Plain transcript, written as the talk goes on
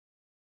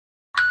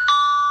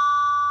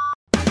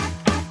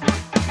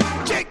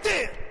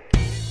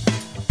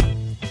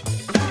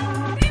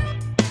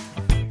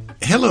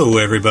Hello,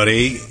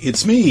 everybody.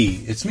 It's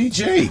me,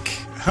 Jake.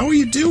 How are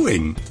you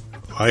doing?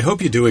 I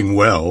hope you're doing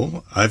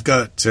well. I've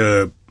got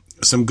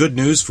some good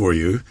news for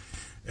you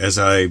as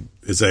I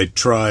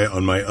try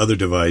on my other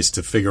device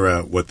to figure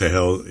out what the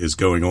hell is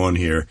going on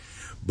here.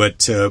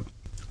 But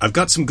I've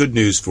got some good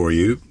news for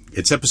you.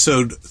 It's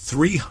episode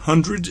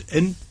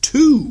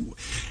 302,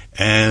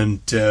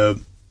 and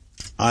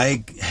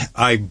I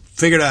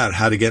figured out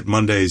how to get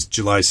Monday's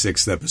July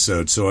 6th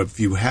episode. So if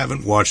you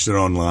haven't watched it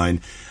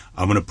online,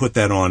 I'm going to put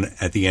that on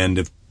at the end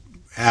of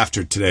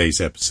after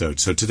today's episode.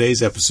 So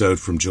today's episode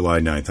from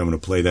July 9th, I'm going to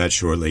play that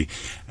shortly,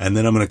 and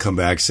then I'm going to come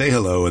back, say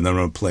hello, and then I'm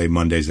going to play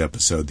Monday's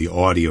episode, the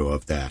audio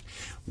of that,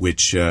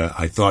 which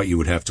I thought you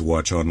would have to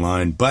watch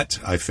online, but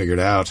I figured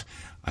out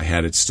I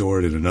had it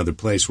stored in another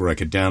place where I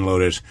could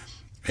download it,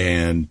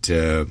 and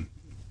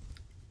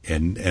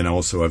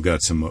also I've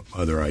got some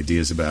other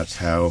ideas about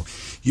how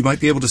you might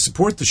be able to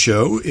support the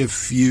show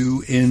if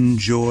you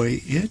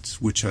enjoy it,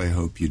 which I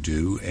hope you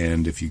do,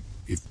 and if you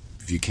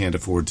can't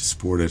afford to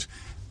support it,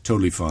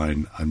 totally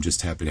fine. I'm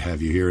just happy to have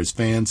you here as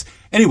fans.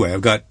 Anyway, I've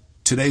got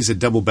today's a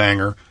double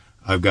banger.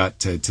 I've got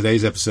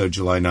today's episode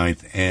July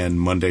 9th and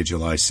Monday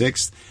July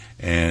 6th,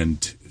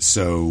 and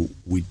so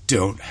we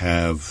don't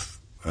have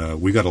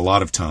we got a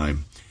lot of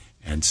time,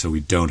 and so we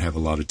don't have a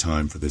lot of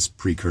time for this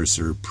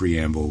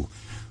preamble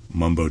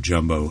mumbo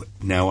jumbo.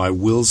 Now, I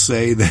will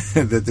say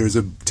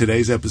that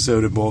today's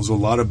episode involves a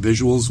lot of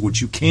visuals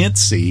which you can't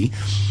see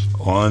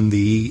on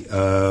the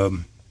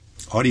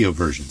audio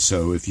version.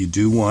 So if you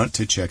do want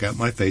to check out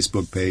my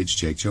Facebook page,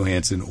 Jake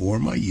Johansson, or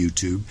my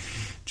YouTube,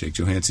 Jake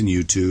Johansson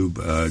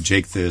YouTube,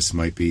 Jake This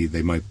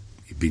they might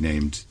be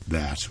named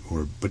that,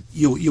 but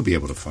you'll be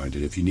able to find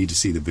it if you need to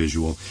see the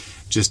visual,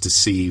 just to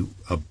see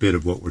a bit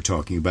of what we're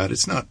talking about.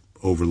 It's not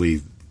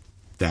overly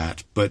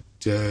that, but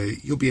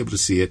you'll be able to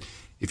see it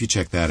if you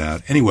check that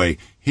out. Anyway,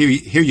 here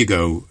you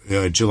go,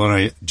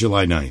 July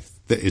 9th.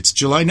 It's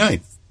July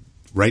 9th,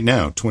 right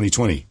now,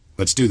 2020.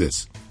 Let's do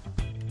this.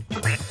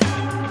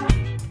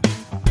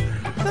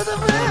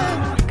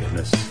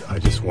 I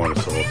just want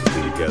us all to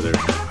be together.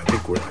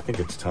 I think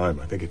it's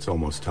time. I think it's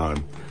almost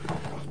time.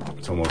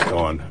 It's almost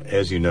on.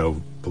 As you know,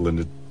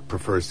 Belinda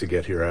prefers to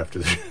get here after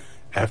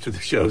the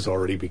show's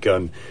already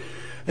begun.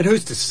 And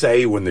who's to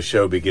say when the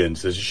show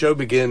begins? Does the show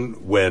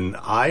begin when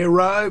I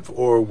arrive,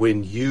 or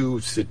when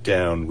you sit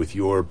down with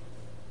your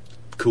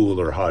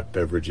cool or hot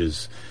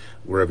beverages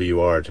wherever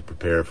you are to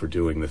prepare for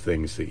doing the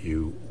things that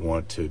you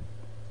want to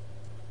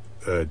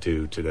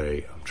do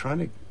today?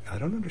 I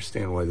don't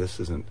understand why this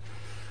isn't.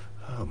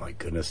 Oh my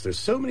goodness, there's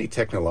so many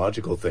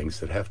technological things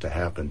that have to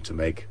happen to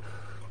make...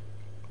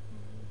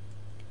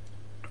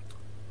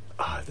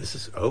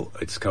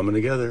 it's coming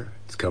together.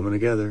 It's coming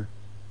together.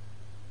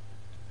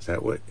 Is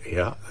that what...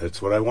 Yeah,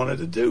 that's what I wanted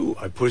to do.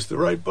 I pushed the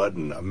right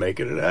button. I'm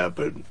making it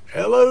happen.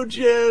 Hello,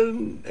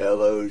 Jen.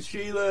 Hello,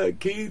 Sheila,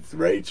 Keith,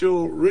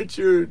 Rachel,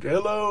 Richard.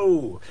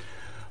 Hello.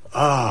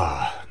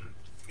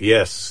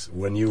 Yes,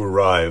 when you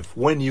arrive,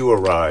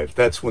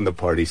 that's when the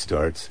party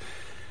starts.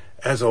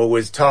 As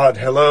always, Todd,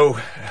 hello.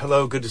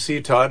 Hello, good to see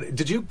you, Todd.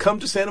 Did you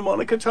come to Santa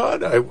Monica,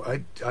 Todd?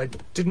 I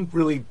didn't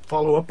really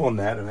follow up on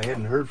that, and I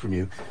hadn't heard from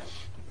you.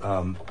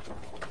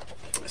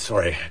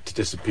 Sorry to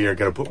disappear.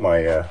 Got to put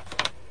my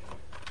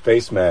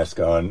face mask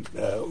on.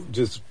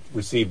 Just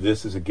received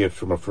this as a gift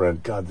from a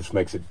friend. God, this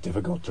makes it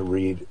difficult to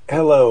read.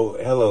 Hello,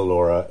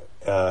 Laura.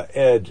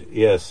 Ed,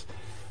 yes.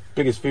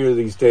 Biggest fear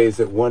these days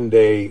that one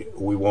day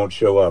we won't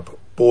show up.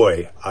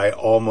 Boy, I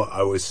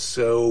was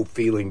so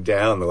feeling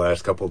down the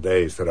last couple of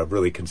days that I've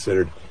really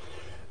considered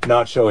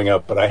not showing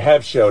up, but I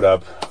have showed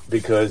up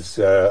because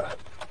this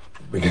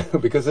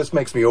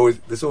makes me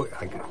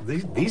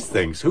these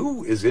things.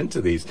 Who is into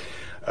these?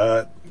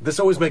 This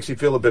always makes me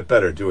feel a bit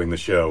better doing the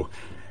show,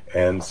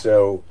 and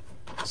so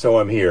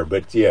I'm here.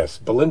 But yes,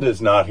 Belinda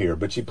is not here,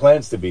 but she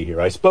plans to be here.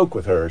 I spoke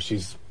with her.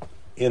 She's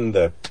in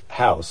the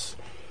house.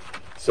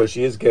 So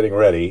she is getting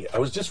ready. I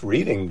was just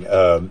reading,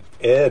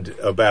 Ed,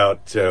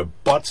 about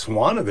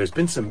Botswana. There's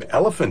been some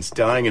elephants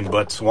dying in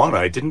Botswana.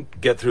 I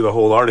didn't get through the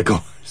whole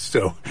article,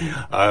 so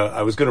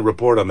I was going to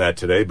report on that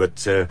today.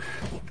 But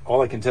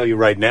all I can tell you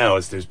right now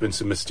is there's been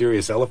some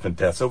mysterious elephant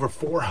deaths. Over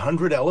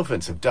 400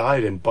 elephants have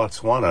died in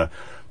Botswana,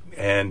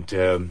 and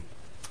I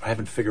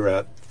haven't figured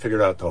out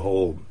the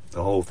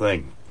whole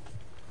thing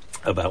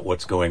about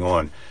what's going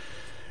on.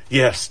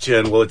 Yes,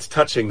 Jen. Well, it's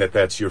touching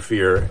that's your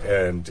fear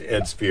and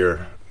Ed's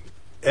fear.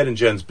 Ed and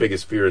Jen's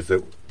biggest fear is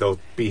that they'll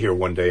be here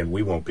one day and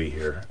we won't be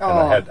here.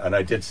 Oh. And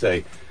I did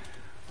say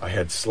I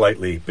had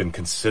slightly been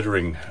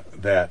considering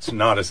that,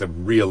 not as a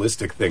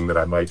realistic thing that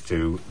I might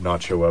do,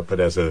 not show up, but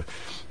as a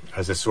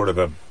sort of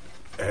a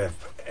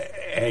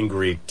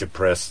angry,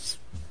 depressed,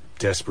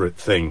 desperate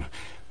thing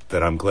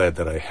that I'm glad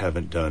that I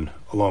haven't done,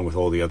 along with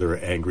all the other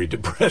angry,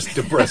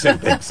 depressing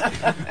things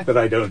that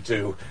I don't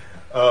do.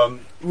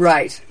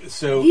 Right.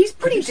 So he's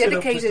pretty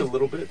dedicated just a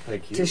little bit.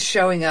 Thank you. to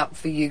showing up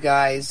for you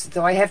guys.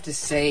 Though I have to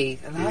say,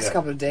 the last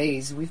couple of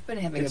days we've been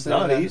having it's a bit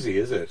of not easy,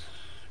 is it?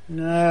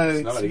 No,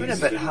 it's been a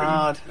bit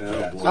hard.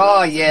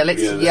 Oh, yeah,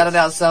 let's yell at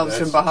ourselves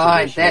from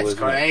behind. That's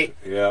great.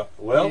 Yeah.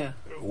 Well,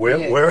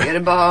 Get a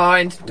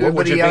bind. What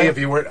would you be if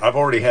you were? I've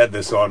already had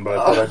this on, but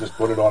I thought I'd just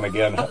put it on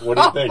again. What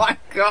do you think? Oh my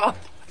God!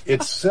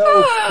 It's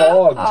so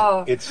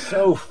fogged. It's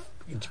so.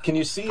 Can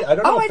you see? I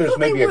don't know if there's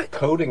maybe a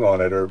coating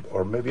on it,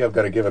 or maybe I've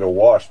got to give it a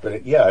wash.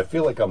 But I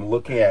feel like I'm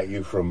looking at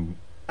you from.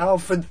 Oh,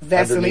 for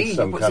Vaseline,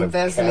 some put kind some of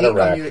Vaseline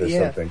cataract on you. or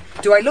something.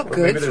 Do I look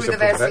good maybe there's through a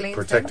the Vaseline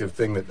protective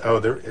thing that? Oh,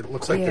 there. It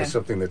looks like there's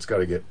something that's got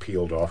to get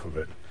peeled off of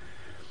it.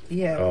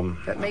 Yeah,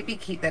 but maybe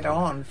keep that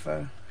on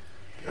for.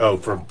 Oh,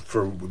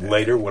 for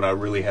later when I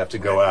really have to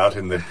go out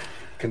in the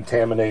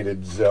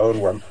contaminated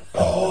zone where I'm.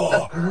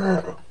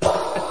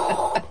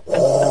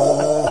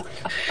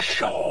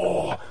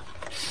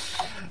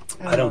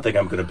 I don't think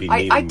I'm going to be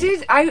needing.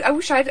 I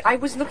wish I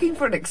was looking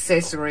for an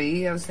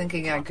accessory. I was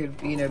thinking I could,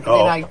 but then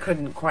I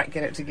couldn't quite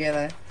get it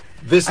together.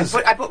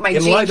 I put my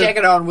jean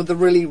jacket on with the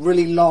really,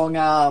 really long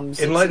arms.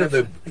 In light of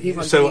the,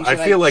 so I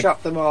feel like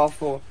chop them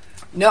off or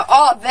no.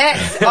 Oh,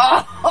 that's.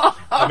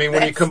 I mean,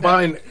 when you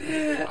combine,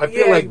 I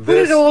feel like put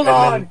this it all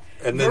on.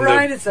 and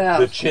then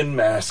the chin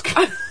mask.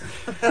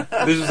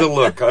 This is a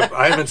look.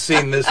 I haven't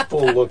seen this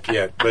full look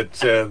yet, but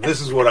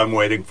this is what I'm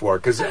waiting for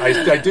because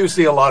I do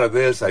see a lot of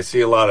this. I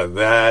see a lot of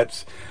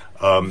that.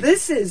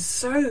 This is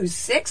so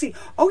sexy.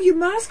 Oh, your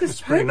mask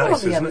is purple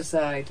nice, on the other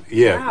side.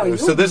 Yeah. Wow,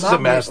 so this is a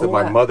mask that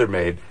my mother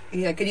made.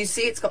 Yeah. Can you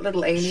see it's got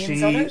little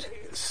aliens on it?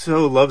 She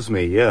so loves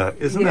me. Yeah.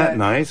 Isn't that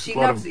nice? She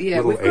loves.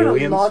 Yeah. We've got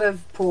a lot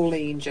of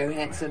Pauline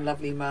Johansson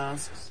lovely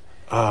masks.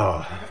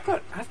 Oh.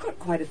 I've got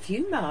quite a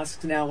few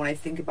masks now when I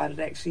think about it,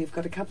 actually. I've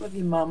got a couple of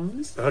your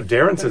mums. Oh,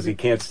 Darren says he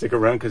can't stick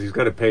around because he's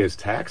got to pay his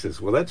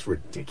taxes. Well, that's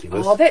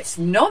ridiculous. Oh, that's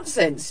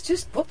nonsense.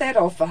 Just put that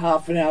off for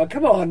half an hour.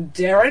 Come on,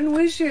 Darren.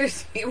 Where's your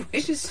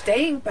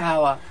staying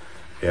power?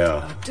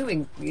 Yeah.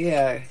 King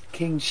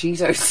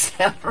Cheeto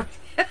salary.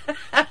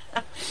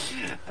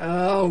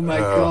 Oh, my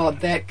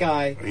God, that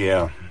guy.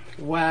 Yeah.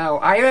 Wow,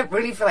 I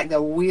really feel like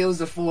the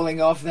wheels are falling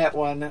off that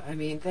one. I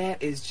mean,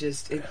 that is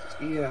just,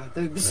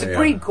 the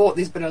Supreme Court,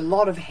 there's been a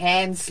lot of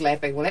hand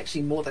slapping. Well,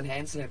 actually more than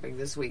hand slapping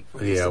this week.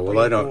 Yeah, well,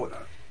 I don't.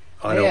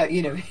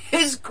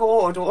 His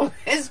court, all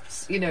his,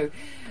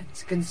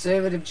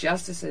 conservative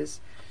justices.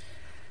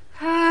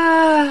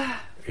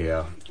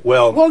 Yeah,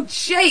 well,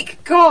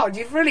 Jake, God,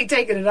 you've really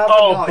taken it up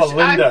a notch.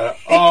 Belinda.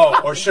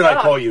 Or should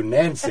I call you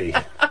Nancy?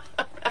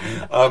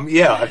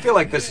 I feel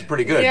like this is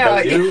pretty good,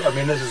 don't you? I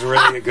mean, this is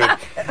really good.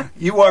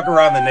 You walk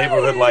around the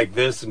neighborhood like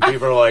this, and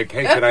people are like,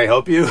 "Hey, can I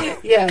help you?"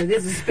 Yeah,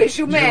 there's a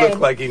special man. You look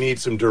like you need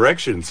some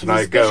directions, and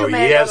I go,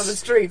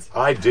 "Yes,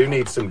 I do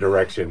need some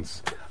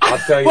directions." I'll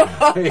tell you.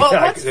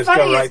 I can just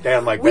go right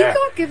down like that. We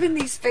got given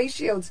these face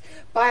shields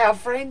by our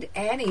friend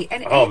Annie,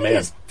 and Annie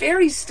is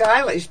very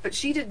stylish, but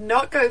she did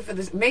not go for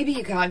this. Maybe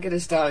you can't get a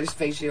stylish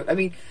face shield. I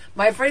mean,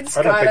 my friend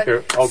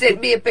Skylar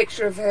sent me a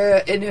picture of her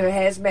in her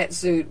hazmat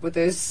suit with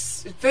her.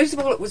 First of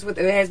all, it was with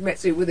her hazmat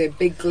suit with her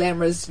big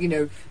glamorous,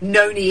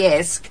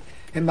 Noni-esque.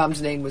 Her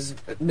mum's name was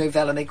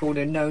Novella, and they called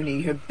her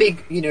Noni. Her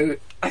big,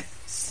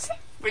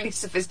 really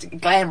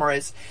sophisticated,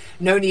 glamorous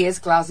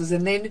Noni-esque glasses,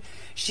 and then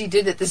she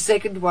did it the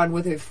second one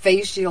with her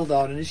face shield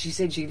on, and she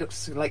said she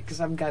looks like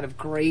some kind of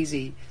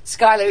crazy.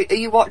 Skylar, are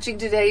you watching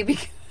today?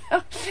 Because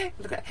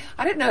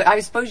I don't know. I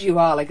suppose you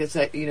are, like a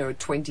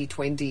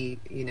 2020,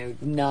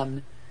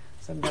 nun.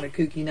 Some kind of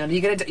kooky nun.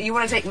 You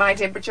want to take my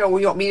temperature, or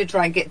you want me to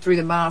try and get through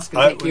the mask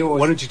and take yours?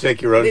 Why don't you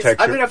take your own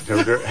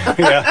temperature?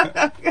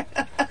 Yeah.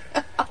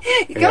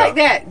 You go like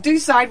that. Do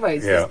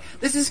sideways. Yeah.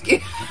 This is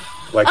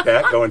like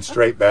that, going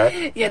straight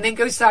back. Yeah, and then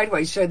go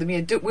sideways. Show them.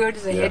 Wear it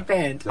as a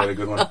headband. Is that a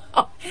good one?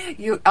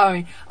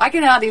 I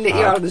can hardly let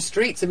you out on the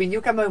streets. I mean,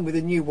 you'll come home with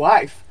a new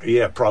wife.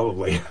 Yeah,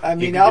 probably. I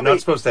mean, you're not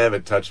supposed to have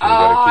it touched.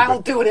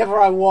 I'll do whatever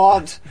I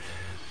want.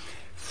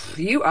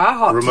 You are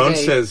hot Ramon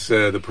today. says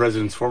the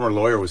president's former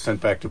lawyer was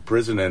sent back to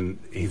prison, and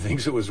he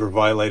thinks it was for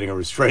violating a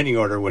restraining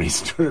order when he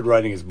started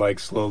riding his bike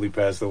slowly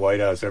past the White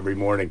House every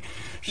morning,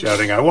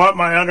 shouting, "I want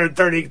my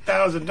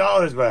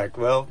 $130,000 back."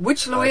 Well,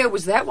 which lawyer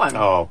was that one?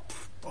 Oh,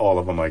 all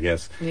of them, I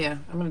guess. Yeah,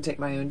 I'm going to take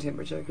my own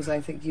temperature because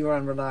I think you are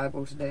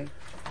unreliable today.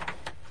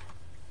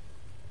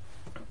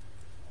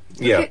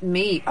 Look at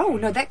me. Oh,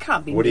 no, that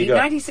can't be me.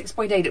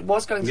 96.8. It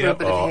was going through a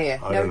bit of hair.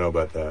 I don't know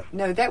about that.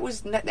 No, that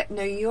was... No,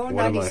 you're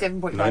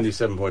 97.5.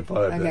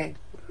 97.5. Okay.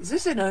 Is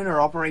this an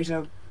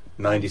owner-operator?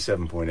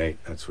 97.8.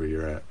 That's where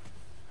you're at.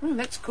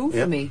 That's cool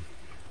for me.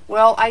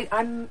 Well,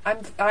 I'm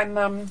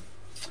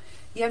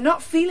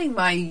not feeling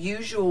my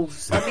usual...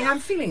 I mean, I'm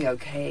feeling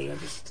okay. I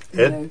just...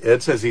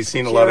 Ed says he's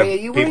seen a lot of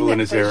people in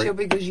his area.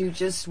 Because you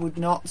just would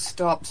not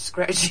stop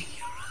scratching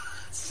your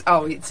eyes.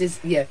 Oh, it says,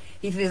 he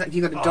feels like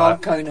you've got a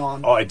dog cone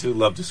on. Oh, I do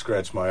love to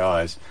scratch my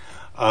eyes.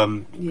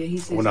 He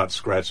says... Well, not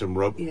scratch them,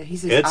 rub. Yeah, he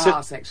says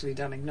arse, actually,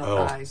 darling,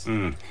 not eyes.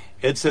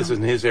 Ed says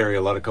in his area,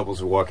 a lot of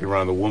couples are walking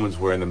around, the woman's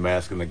wearing the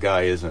mask and the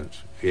guy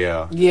isn't.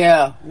 Yeah.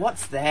 Yeah,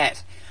 what's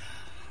that?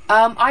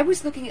 I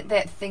was looking at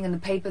that thing in the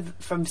paper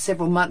from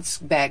several months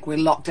back where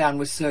lockdown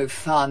was so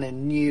fun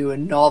and new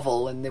and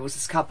novel, and there was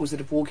this couple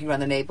sort of walking around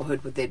the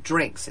neighbourhood with their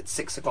drinks at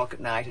 6 o'clock at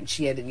night, and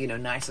she had a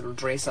nice little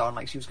dress on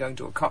like she was going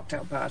to a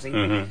cocktail party.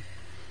 Mm-hmm.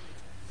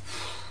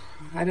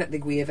 I don't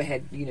think we ever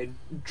had,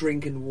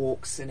 drinking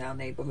walks in our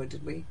neighbourhood,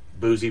 did we?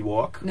 Boozy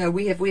walk? No,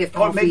 we have coffee.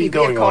 Oh, maybe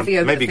going on.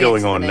 Maybe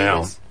going on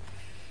now.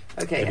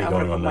 Okay, maybe I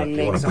want to put my legs on you.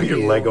 You want to put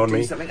your leg on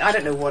me? Something. I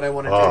don't know what I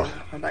want to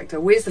do. I'd like to.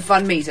 Where's the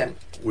fun meter?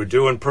 We're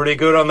doing pretty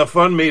good on the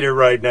fun meter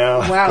right now.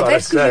 Wow,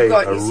 that's good.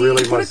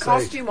 You put a say.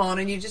 Costume on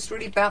and you just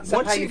really bounce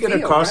up how you feel. Once you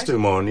get a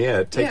costume on,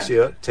 it takes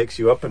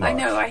you up a notch. I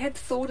know. I had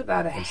thought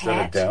about a hat.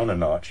 Instead of down a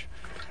notch.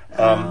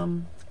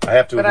 I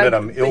have to admit,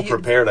 I'm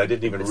ill-prepared. I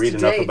didn't even read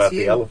enough about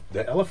the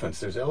elephants.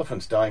 There's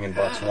elephants dying in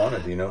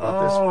Botswana. Do you know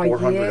about this?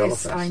 400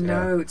 elephants. I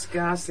know. It's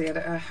ghastly.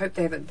 I hope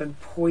they haven't been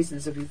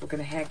poisoned so people can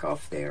hack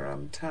off their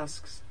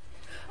tusks.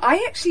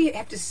 I actually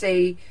have to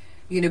say,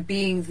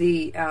 being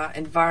the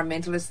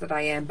environmentalist that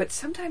I am, but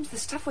sometimes the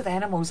stuff with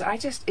animals, I'm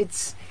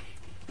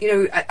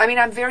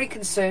very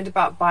concerned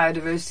about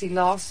biodiversity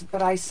loss,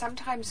 but I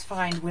sometimes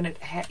find when it,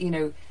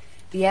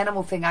 the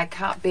animal thing, I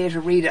can't bear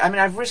to read it. I mean,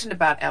 I've written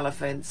about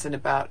elephants and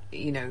about,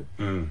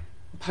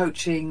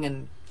 poaching,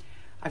 and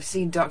I've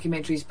seen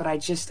documentaries, but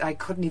I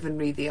couldn't even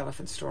read the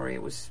elephant story.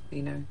 It was,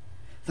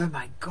 oh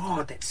my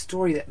God, that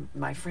story that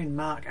our friend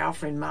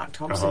Mark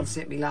Thompson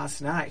sent me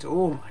last night.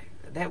 Oh my,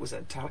 that was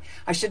a tough.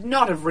 I should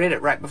not have read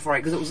it right before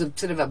because it was a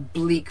sort of a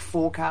bleak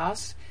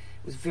forecast.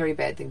 It was a very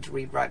bad thing to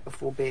read right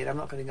before bed. I'm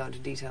not going to go into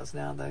details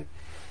now, though.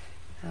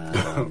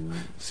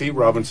 See,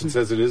 Robinson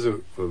says it is a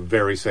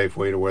very safe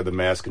way to wear the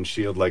mask and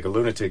shield like a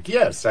lunatic.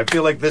 Yes, I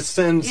feel like this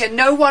sends... Yeah,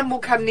 no one will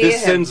come near him.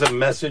 This sends a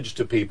message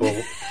to people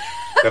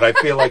that I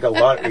feel like a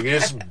lot... You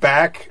just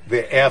back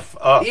the F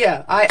up.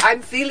 Yeah,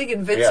 I'm feeling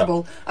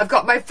invincible. Yeah. I've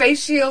got my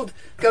face shield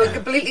going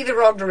completely the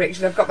wrong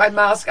direction. I've got my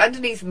mask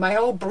underneath my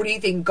whole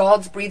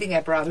God's breathing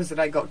apparatus that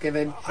I got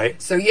given.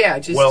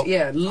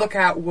 Look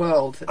out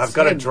world. I've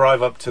got to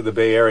drive up to the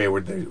Bay Area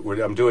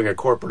where I'm doing a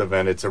corporate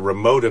event. It's a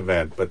remote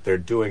event, but they're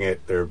doing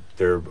it,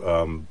 they're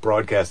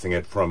broadcasting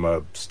it from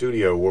a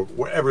studio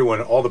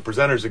where all the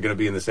presenters are going to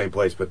be in the same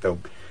place, but they'll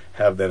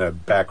have then a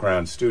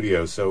background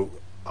studio. So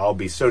I'll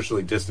be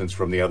socially distanced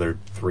from the other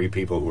 3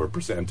 people who are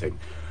presenting.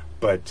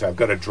 But I've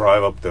got to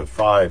drive up the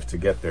 5 to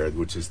get there,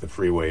 which is the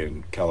freeway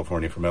in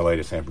California from LA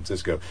to San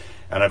Francisco.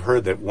 And I've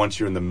heard that once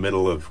you're in the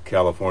middle of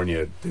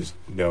California, there's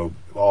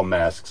all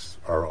masks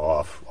are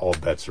off, all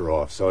bets are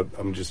off. So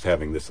I'm just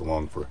having this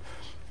along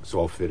so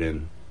I'll fit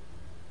in.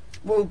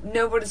 Well,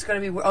 nobody's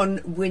going to be on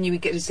when you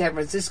get to San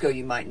Francisco.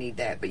 You might need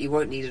that, but you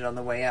won't need it on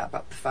the way up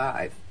the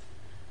 5.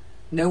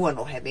 No one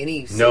will have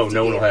any. No one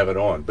will have it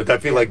on. But I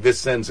feel like this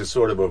sends a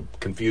sort of a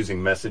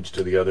confusing message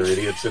to the other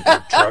idiots at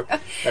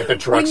the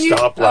truck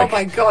stop. Oh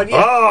my God!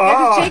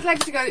 Yeah. Jake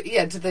likes to go.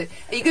 Yeah,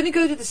 Are you going to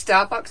go to the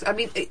Starbucks? I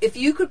mean, if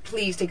you could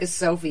please take a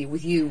selfie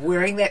with you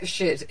wearing that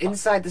shit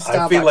inside the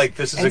Starbucks. I feel like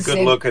this is a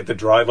good look at the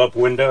drive-up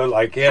window.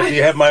 Like, do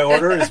you have my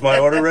order? Is my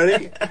order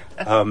ready?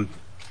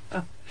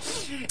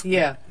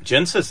 Yeah.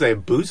 Jen says they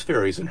have booze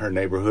fairies in her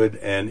neighborhood,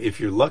 and if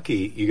you're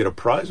lucky, you get a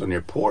prize on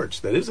your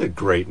porch. That is a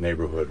great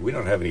neighborhood. We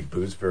don't have any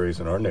booze fairies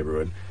in our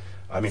neighborhood.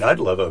 I mean, I'd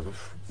love a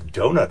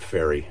donut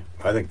fairy.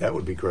 I think that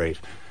would be great.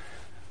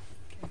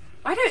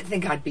 I don't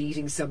think I'd be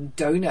eating some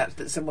donut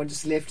that someone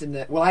just left in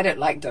the... Well, I don't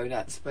like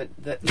donuts, but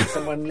that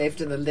someone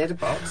left in the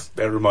letterbox.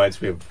 That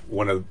reminds me of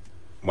one of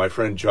my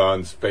friend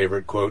John's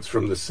favorite quotes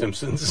from The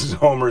Simpsons.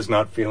 Homer's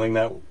not feeling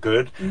that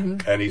good,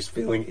 and he's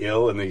feeling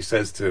ill, and he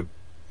says to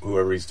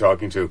whoever he's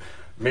talking to,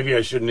 maybe I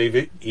shouldn't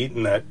have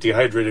eaten that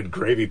dehydrated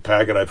gravy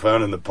packet I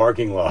found in the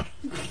parking lot.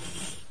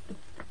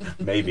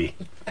 Maybe,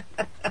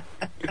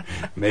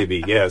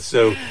 yeah.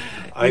 So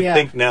I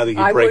think now that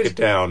you break it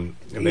down,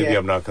 maybe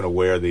I'm not going to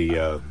wear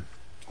the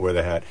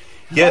hat.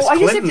 Yes,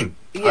 Clinton.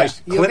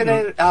 You're going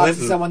to ask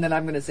someone, then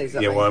I'm going to say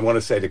something. Yeah, well, I want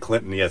to say to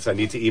Clinton, yes, I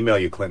need to email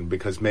you, Clinton,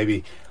 because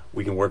maybe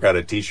we can work out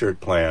a T-shirt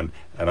plan,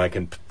 and I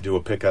can do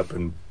a pickup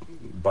and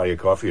buy you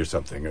coffee or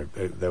something.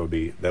 That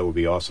would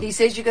be awesome. He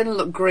says you're going to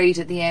look great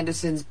at the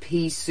Anderson's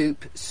pea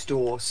soup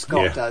store.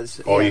 Scott does.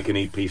 All you can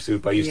eat pea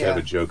soup. I used to have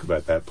a joke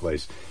about that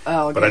place.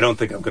 Oh, okay. But I don't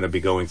think I'm going to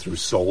be going through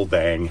Soul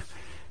Dang.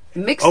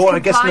 Mixed compliance I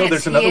guess no.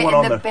 There's another one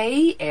on the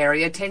Bay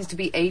Area tends to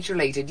be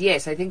age-related.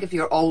 Yes, I think if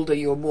you're older,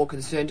 you're more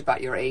concerned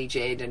about your age,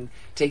 Ed, and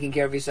taking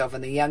care of yourself,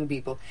 and the young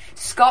people.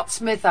 Scott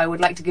Smith, I would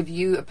like to give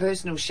you a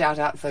personal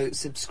shout-out for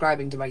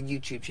subscribing to my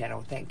YouTube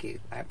channel. Thank you.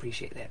 I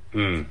appreciate that.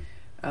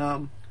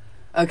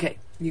 Okay.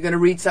 You going to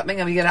read something?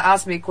 Are you going to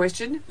ask me a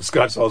question?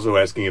 Scott's also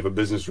asking if a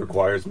business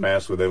requires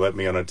masks, would they let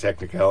me on a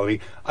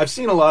technicality? I've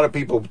seen a lot of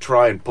people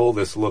try and pull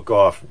this look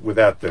off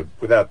without the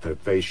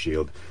face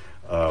shield.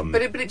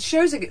 But it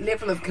shows a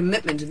level of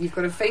commitment if you've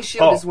got a face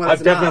shield as well as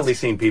I've definitely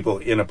seen people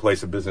in a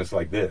place of business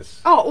like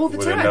this. Oh, all the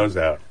with time. With their nose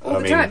out. All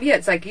the time. Yeah,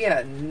 it's like,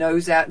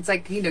 nose out. It's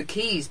like,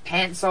 keys,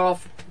 pants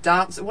off,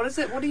 dance. What is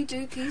it? What do you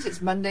do, Keys?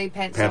 It's Monday,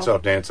 pants off. Pants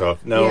off, dance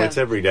off. No, it's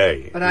every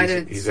day.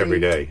 But he's every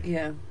day.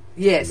 Yeah.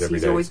 Yes,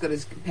 he's always got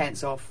his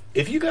pants off.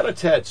 If you got a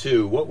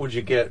tattoo, what would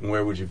you get and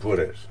where would you put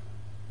it?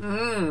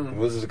 Well,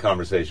 this is a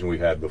conversation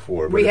we've had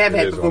before. We have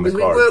had before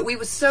because we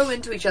were so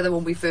into each other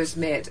when we first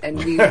met, and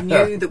we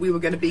knew that we were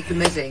going to be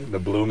committing. The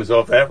bloom is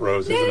off that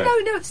rose, isn't it?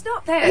 No, it's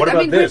not that. What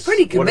about this? We're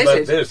pretty committed. What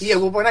about this? Yeah,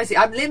 well, when I say,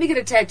 let me get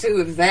a tattoo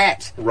of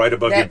that. Right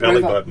above your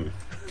belly button.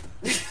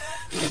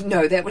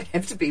 No, that would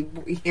have to be.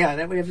 Yeah,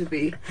 that would have to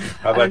be.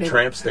 How about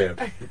tramp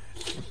stamp?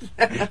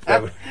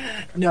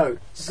 No,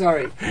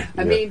 sorry.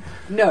 I mean,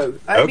 no.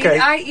 Okay.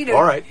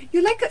 All right.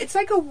 You're like it's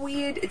like a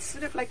weird. It's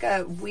sort of like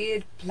a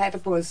weird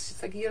platypus.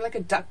 It's like you're like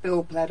a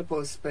duckbill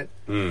platypus, but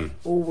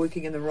all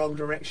working in the wrong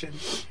direction.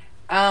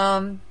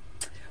 Well,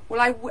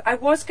 I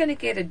was going to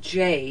get a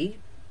J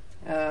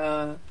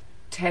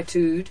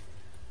tattooed.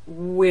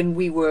 When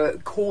we were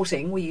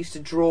courting, we used to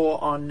draw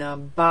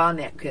on bar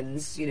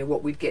napkins,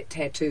 what we'd get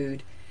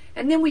tattooed.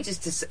 And then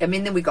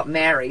then we got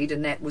married,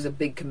 and that was a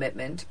big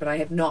commitment. But I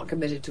have not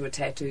committed to a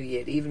tattoo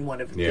yet, even one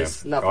of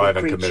this lovely I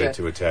haven't creature committed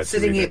to a tattoo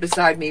sitting here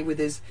beside me with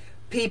his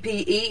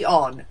PPE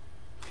on.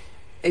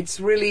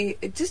 It's really,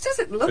 it just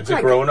doesn't look like... Is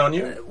it growing on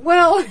you?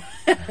 Well,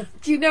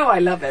 I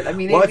love it. I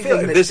mean, I feel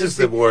like this is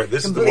the more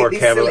cavalier.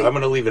 Silly. I'm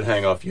going to leave it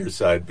hang off your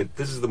side, but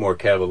this is the more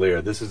cavalier.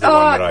 This is the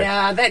one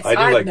that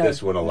I do like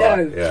this one a lot.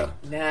 Yeah.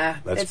 Nah.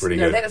 That's pretty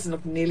good. That doesn't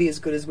look nearly as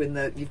good as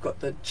when you've got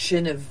the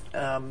chin of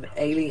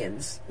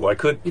aliens. Well,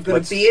 You've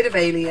got a beard of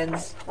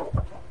aliens,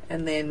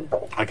 and then...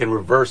 I can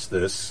reverse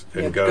this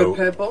and go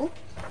purple.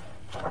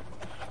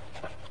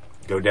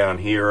 Go down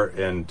here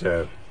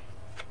and...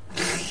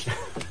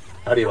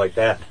 How do you like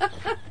that?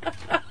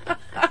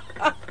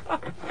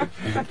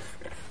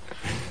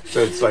 So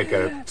it's like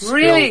a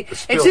really.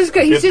 It's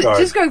he's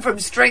just going from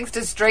strength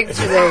to strength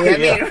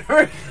today.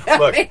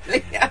 Look,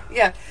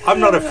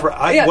 I'm not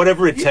afraid.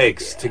 Whatever it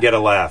takes to get a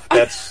laugh.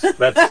 That's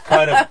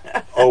kind of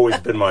always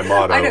been my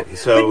motto. I know.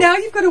 So, but now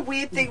you've got a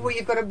weird thing where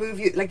you've got to move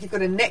you've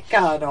got a neck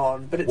guard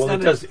on, but it's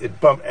not. Well,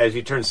 it bump as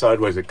you turn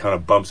sideways. It kind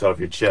of bumps off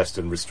your chest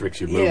and restricts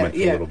your movement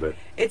a little bit.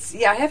 It's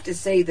I have to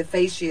say the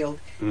face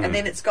shield, and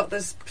then it's got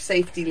this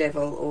safety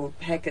level or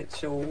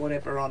package or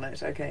whatever on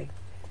it. Okay.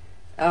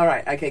 All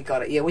right. Okay,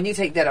 got it. Yeah, when you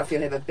take that off,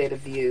 you'll have a better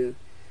view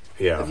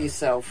of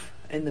yourself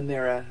in the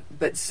mirror.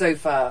 But so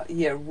far,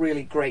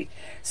 really great.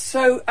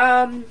 So,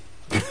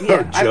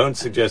 Joan's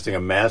suggesting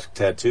a mask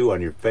tattoo on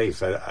your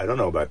face. I don't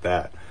know about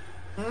that.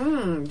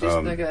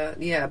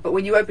 But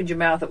when you opened your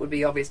mouth, it would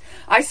be obvious.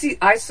 I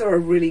saw a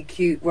really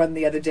cute one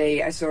the other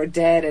day. I saw a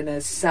dad and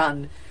a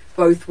son,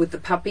 both with the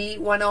puppy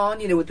one on,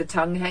 with the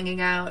tongue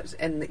hanging out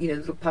and the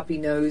little puppy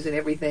nose and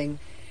everything.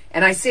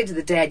 And I said to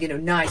the dad,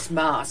 nice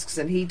masks,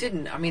 and he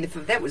didn't. I mean, if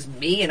that was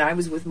me and I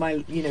was with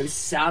my,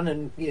 son,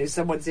 and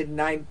someone said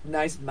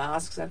nice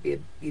masks, I'd be,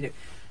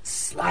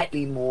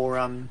 slightly more.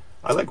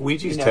 I like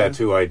Ouija's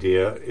tattoo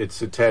idea.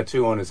 It's a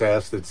tattoo on his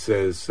ass that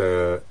says,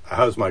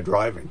 "How's my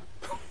driving?"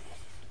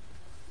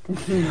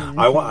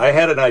 I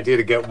had an idea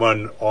to get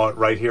one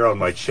right here on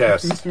my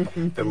chest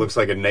that looks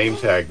like a name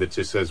tag that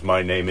just says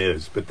 "My name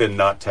is," but then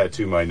not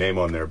tattoo my name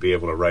on there. Be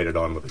able to write it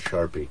on with a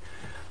Sharpie.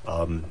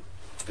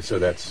 So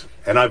that's,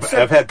 and I've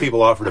had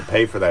people offer to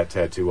pay for that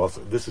tattoo.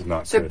 Also, this is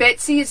not. So good.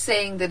 Betsy is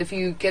saying that if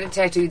you get a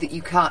tattoo that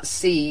you can't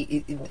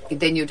see,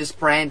 then you're just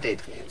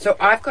branded. So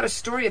I've got a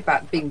story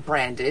about being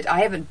branded. I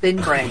haven't been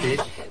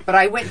branded, but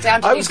I went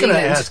down to New Zealand. I was going to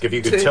ask if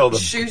you could tell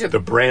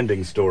the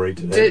branding story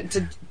today.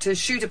 To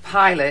shoot a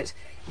pilot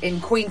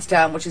in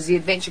Queenstown, which is the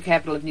adventure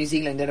capital of New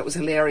Zealand, and it was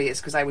hilarious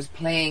because I was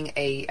playing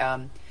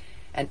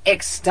an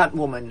ex-stunt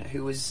woman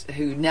who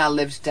now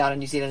lives down in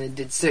New Zealand and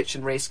did search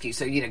and rescue.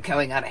 So,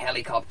 going out of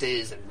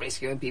helicopters and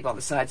rescuing people on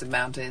the sides of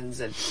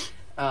mountains and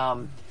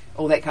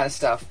all that kind of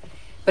stuff.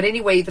 But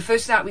anyway, the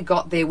first night we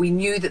got there, we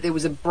knew that there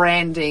was a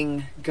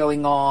branding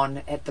going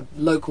on at the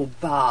local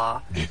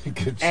bar.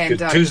 And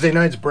Tuesday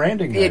night's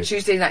branding night. Yeah,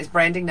 Tuesday night's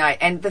branding night.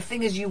 And the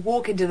thing is, you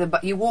walk in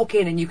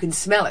and you can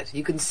smell it.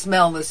 You can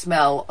smell the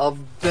smell of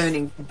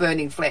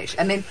burning flesh.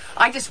 And then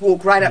I just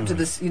walk right up to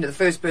this, the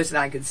first person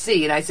I could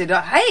see, and I said,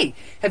 "Hey,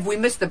 have we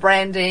missed the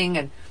branding?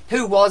 And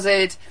who was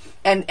it?"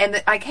 And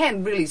I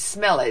can really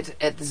smell it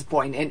at this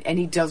point. And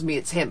he tells me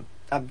it's him.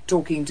 I'm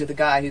talking to the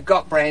guy who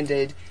got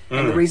branded,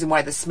 and the reason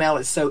why the smell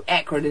is so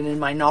acrid and in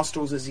my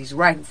nostrils is he's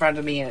right in front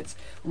of me, and it's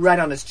right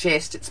on his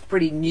chest. It's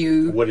pretty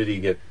new. What did he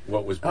get?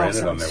 What was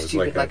branded on there? It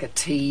was like a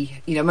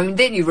T.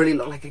 Then you really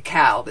look like a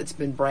cow that's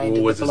been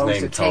branded. What was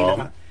his name?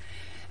 Tom?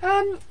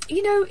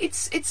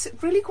 It's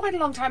really quite a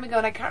long time ago,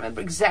 and I can't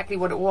remember exactly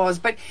what it was.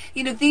 But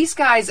these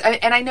guys,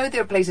 and I know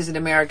there are places in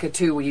America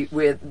too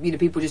where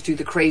people just do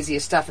the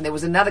craziest stuff. And there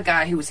was another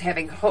guy who was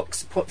having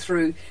hooks put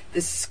through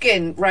the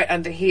skin right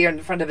under here in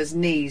front of his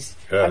knees.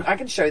 I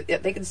can show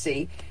they can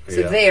see.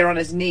 So there on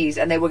his knees,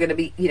 and they were going to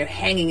be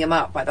hanging him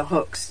up by the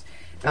hooks.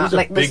 It was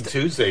a big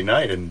Tuesday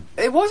night, and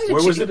it wasn't.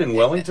 Where was it, in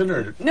Wellington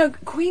or no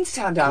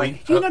Queenstown, darling?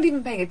 You're not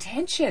even paying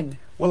attention.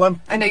 Well,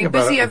 I know you're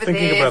busy over there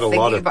thinking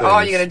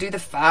about you're going to do the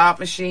fart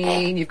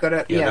machine. You've got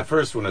to. Yeah, the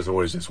first one is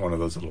always just one of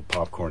those little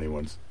popcorny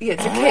ones. Yeah,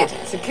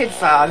 it's a kid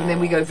fart, and then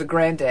we go for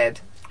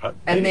granddad.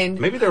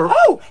 Maybe they're.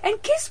 Oh, and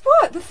guess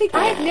what? The thing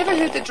I have never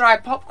heard the dry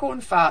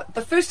popcorn fart.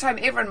 The first time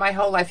ever in my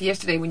whole life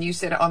yesterday when you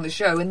said it on the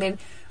show, and then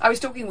I was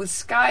talking with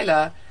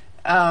Skylar.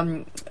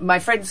 My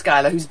friend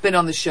Skylar, who's been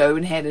on the show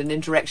and had an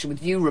interaction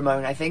with you,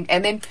 Ramon, I think,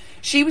 and then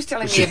she was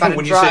telling me about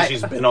when you say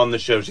she's been on the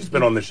show, she's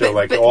been on the show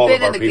all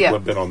of our people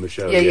have been on the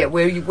show. Yeah.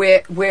 Where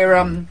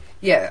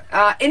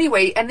Yeah.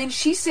 Anyway, and then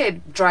she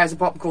said dry as a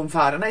popcorn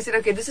fart. And I said,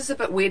 okay, this is a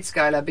bit weird,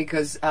 Skylar,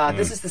 because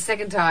this is the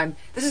second time,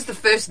 this is the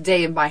first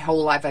day in my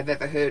whole life I've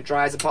ever heard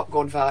dry as a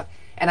popcorn fart.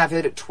 And I've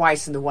heard it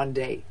twice in the one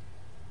day.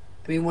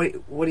 I mean,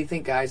 what do you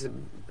think, guys?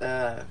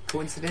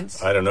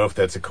 Coincidence? I don't know if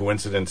that's a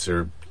coincidence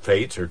or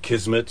fate or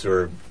kismet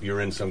or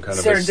you're in some kind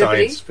of a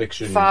science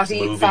fiction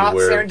movie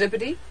where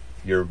serendipity?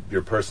 Your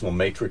personal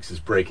matrix is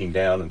breaking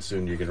down and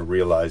soon you're going to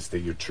realize that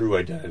your true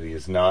identity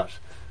is not...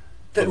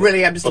 That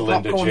really I'm just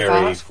Belinda, a popcorn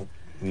Jerry, fart.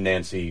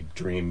 Nancy,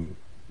 Dream,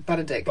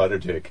 Butterdick.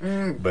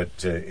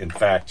 But in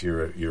fact,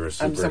 you're a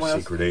super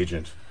secret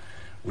agent.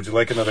 Would you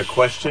like another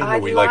question? Or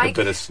we like a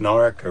bit of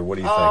snark, or what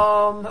do you think?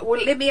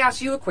 Well, let me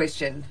ask you a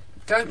question.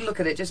 Don't look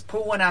at it. Just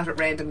pull one out at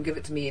random, give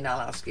it to me, and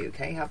I'll ask you.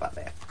 Okay? How about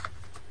that?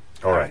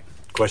 All right.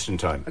 Question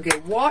time. Okay.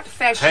 What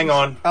fashion? Hang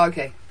on.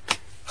 Okay.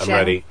 I'm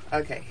ready.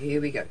 Okay. Here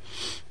we go.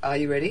 Are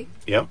you ready?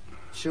 Yep.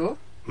 Sure.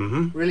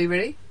 Mm-hmm. Really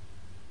ready?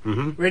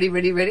 Mm-hmm.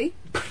 Ready?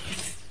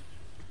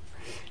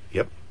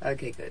 Yep.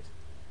 Okay, good.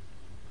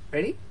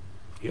 Ready?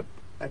 Yep.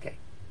 Okay.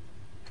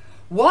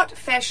 What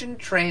fashion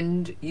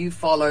trend you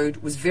followed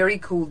was very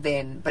cool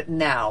then, but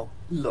now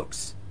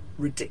looks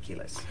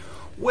ridiculous?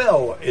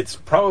 Well, it's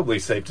probably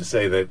safe to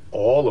say that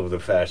all of the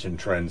fashion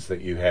trends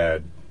that you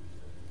had,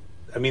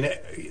 I mean,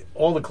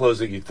 all the clothes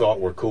that you thought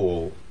were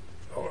cool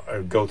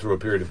go through a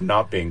period of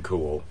not being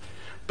cool.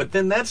 But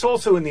then that's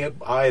also in the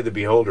eye of the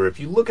beholder. If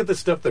you look at the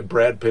stuff that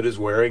Brad Pitt is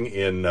wearing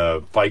in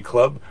Fight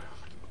Club,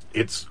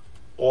 it's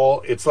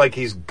like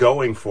he's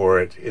going for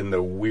it in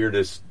the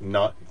weirdest,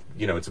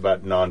 it's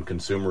about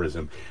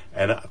non-consumerism.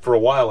 And for a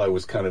while I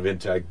was kind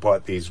of I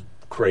bought these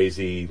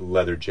crazy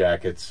leather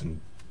jackets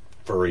and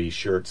furry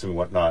shirts and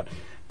whatnot,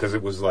 because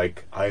it was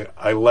like,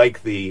 I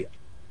like the,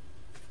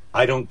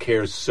 I don't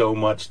care so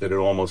much that it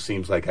almost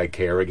seems like I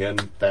care again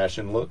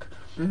fashion look.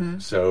 Mm-hmm.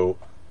 So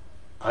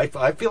I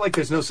feel like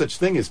there's no such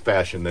thing as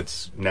fashion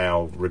that's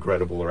now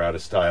regrettable or out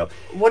of style.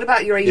 What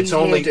about your 80s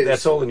hairdos?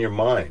 That's all in your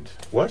mind.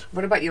 What?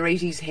 What about your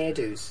 80s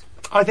hairdos?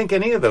 I think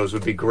any of those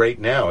would be great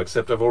now,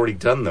 except I've already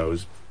done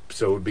those,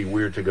 so it would be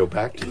weird to go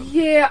back to them.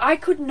 Yeah, I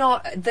could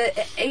not. The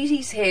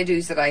 80s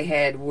hairdos that I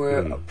had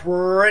were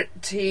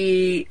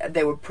pretty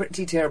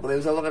terrible. There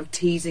was a lot of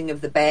teasing of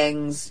the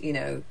bangs,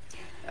 there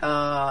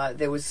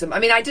was some,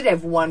 I did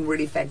have one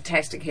really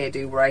fantastic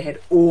hairdo where I had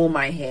all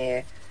my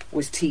hair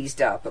was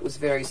teased up. It was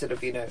very sort of,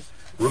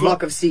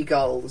 flock of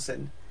seagulls.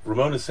 And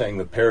Ramona's saying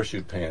the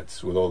parachute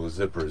pants with all the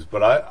zippers,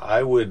 but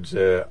I would.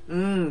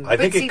 I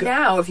think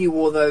now if you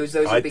wore those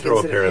would be throw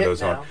a pair of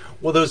those now. on.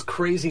 Well, those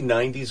crazy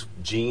 '90s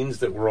jeans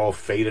that were all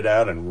faded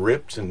out and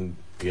ripped, and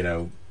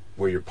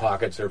where your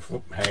pockets are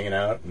hanging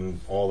out and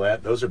all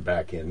that. Those are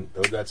back in.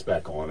 That's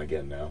back on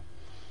again now.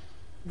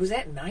 Was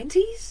that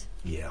 '90s?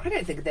 Yeah, I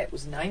don't think that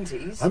was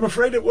 '90s. I'm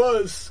afraid it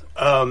was.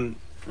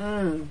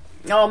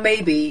 Oh,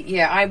 maybe.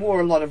 Yeah, I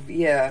wore a lot of,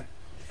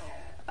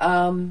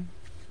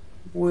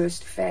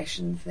 worst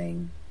fashion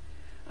thing.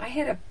 I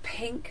had a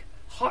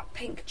hot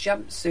pink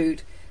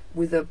jumpsuit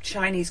with a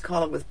Chinese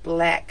collar with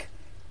black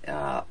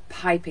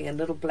piping and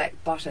little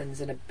black buttons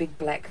and a big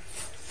black,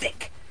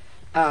 thick,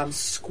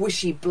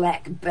 squishy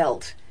black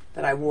belt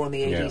that I wore in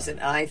the 80s. And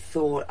I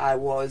thought I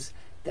was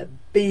the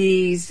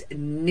bee's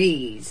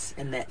knees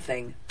in that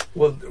thing.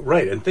 Well,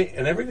 right, and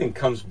everything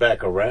comes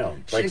back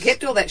around. Should have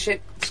kept all that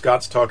shit.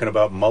 Scott's talking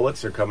about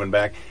mullets are coming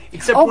back.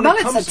 Except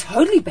mullets are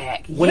totally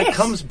back. When it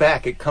comes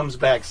back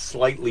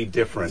slightly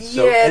different.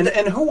 So, yeah,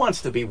 and who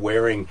wants to be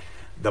wearing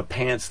the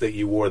pants that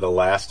you wore the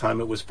last time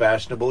it was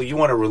fashionable? You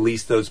want to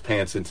release those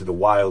pants into the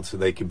wild so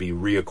they can be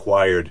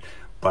reacquired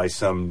by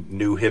some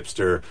new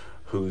hipster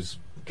who's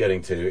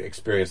getting to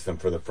experience them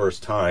for the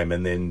first time,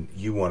 and then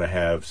you want to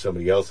have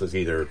somebody else's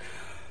either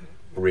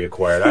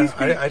reacquired.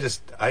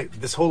 I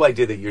this whole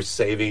idea that you're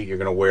saving it, you're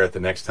going to wear it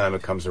the next time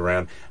it comes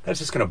around, that's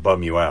just going to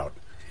bum you out.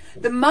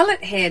 The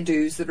mullet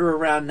hairdos that are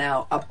around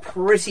now are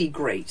pretty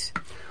great.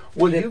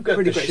 Well, you've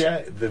got the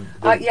shag, the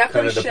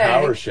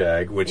power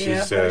shag, which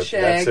is that's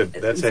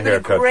a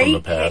haircut from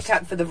the past. Great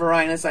haircut for the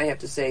Varinas, I have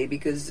to say,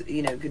 because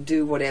you can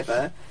do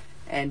whatever,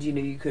 and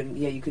you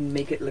can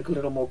make it look a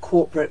little more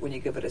corporate when you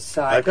give it a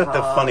side. I've got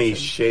the funny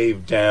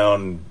shaved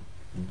down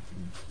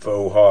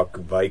faux hawk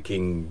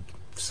Viking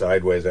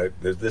sideways.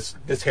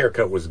 This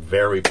haircut was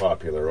very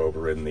popular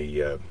over in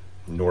the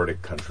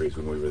Nordic countries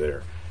when we were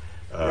there.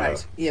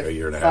 Right. Yeah, a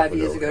year and a half 5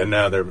 years ago. And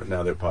now they're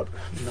popular.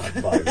 Not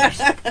 5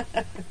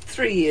 years.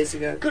 3 years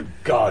ago. Good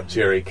God,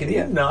 Jerry, can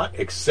you not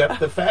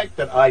accept the fact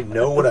that I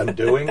know what I'm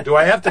doing? Do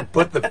I have to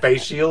put the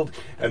face shield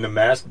and the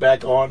mask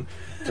back on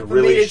to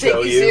really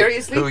show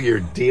you who you're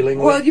dealing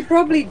with? Well, you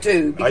probably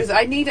do, because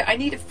I need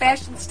a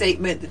fashion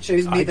statement that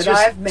shows me that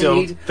I've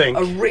made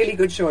a really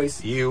good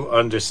choice. You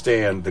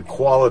understand the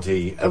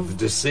quality of the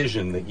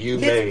decision that you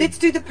made. Let's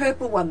do the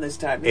purple one this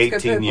time.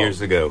 18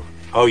 years ago.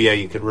 Oh, yeah,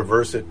 you could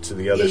reverse it to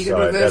the other side.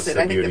 Reverse That's it.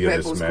 the I think beauty the of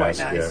this purple's mask.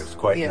 quite nice. Yeah, it's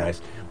quite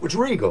nice. It's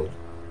regal.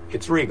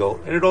 It's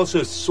regal. And it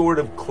also sort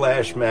of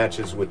clash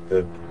matches with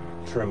the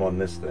trim on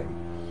this thing.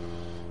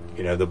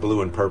 The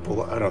blue and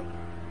purple. A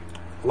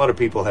lot of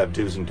people have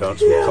do's and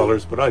don'ts with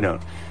colors, but I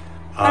don't.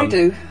 I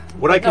do.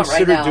 Would I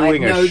consider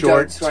doing a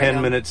short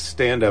 10-minute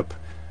stand-up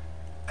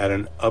at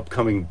an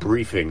upcoming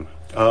briefing?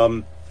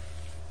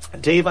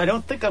 Dave, I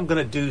don't think I'm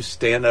going to do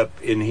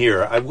stand-up in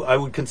here. I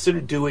would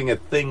consider doing a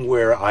thing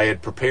where I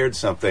had prepared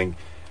something,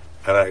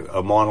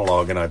 a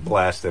monologue, and I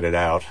blasted it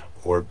out,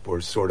 or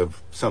sort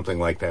of something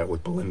like that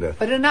with Belinda.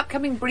 But an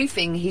upcoming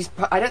briefing,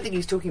 I don't think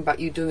he's talking about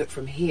you doing it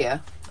from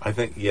here. I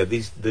think,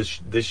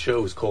 this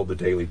show is called The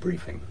Daily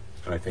Briefing,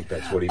 and I think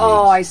that's what he means.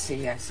 Oh, I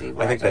see. Right,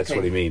 I think that's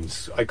what he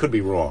means. I could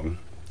be wrong.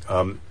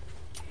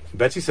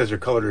 Betsy says she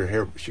colored her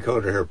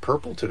hair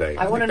purple today.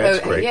 I want to know,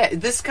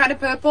 this kind of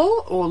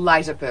purple or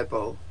lighter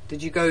purple?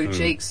 Did you go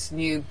Jake's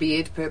new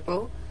beard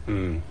purple?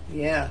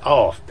 Yeah.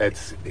 Oh,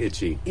 that's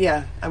itchy.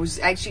 Yeah, I was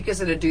actually going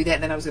to do that,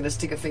 and then I was going to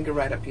stick a finger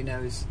right up your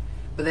nose.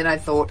 But then I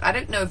thought, I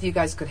don't know if you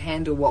guys could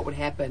handle what would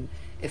happen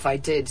if I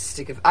did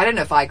I don't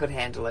know if I could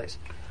handle it.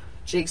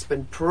 Jake's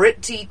been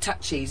pretty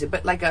touchy. He's a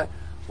bit like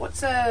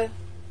what's a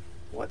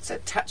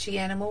touchy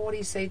animal? What do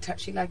you say?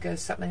 Touchy like a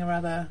something or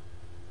other?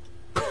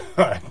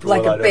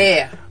 Like a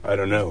bear. I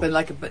don't know. But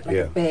like a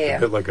bear. A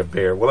bit like a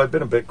bear. Well, I've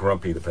been a bit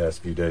grumpy the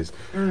past few days.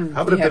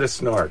 How about a bit of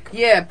snark?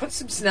 Yeah, put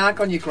some snark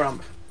on your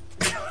grump.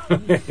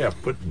 Yeah,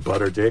 put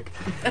butter, Dick.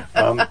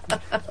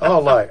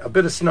 A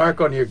bit of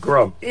snark on your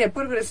grump. Yeah,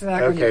 put a bit of snark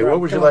on your grump. Okay,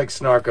 what would you like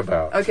snark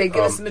about? Okay,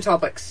 give us some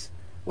topics.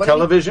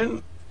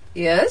 Television?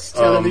 Yes,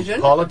 television.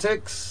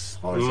 Politics,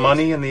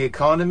 money and the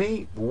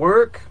economy,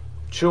 work,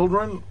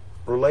 children,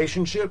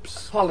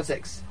 relationships.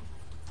 Politics.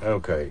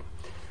 Okay.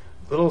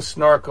 Little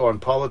snark on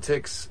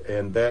politics,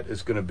 and that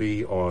is going to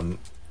be on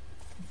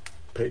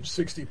page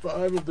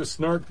 65 of the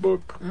snark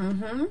book.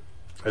 Mm-hmm.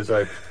 As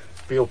I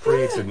feel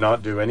free to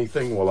not do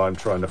anything while I'm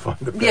trying to find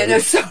the page. Yeah, no,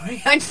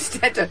 sorry. I just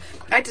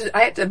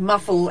had to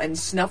muffle and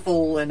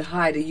snuffle and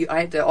hide.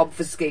 I had to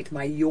obfuscate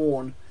my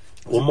yawn.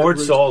 Well, Mort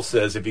Saul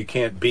says if you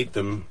can't beat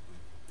them,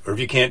 or if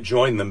you can't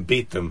join them,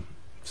 beat them.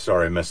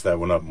 Sorry, I messed that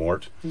one up,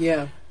 Mort.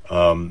 Yeah.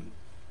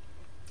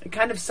 It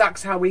kind of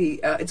sucks how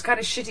it's kind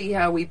of shitty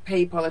how we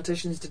pay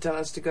politicians to tell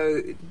us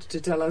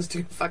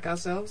to fuck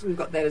ourselves. We've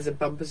got that as a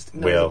bumper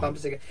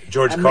sticker.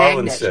 George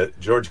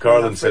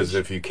Carlin says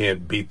if you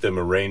can't beat them,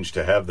 arrange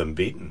to have them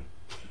beaten.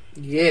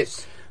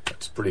 Yes.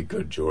 That's pretty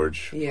good,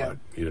 George. Yeah.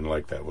 You didn't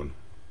like that one.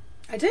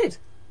 I did.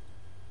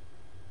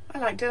 I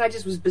liked it. I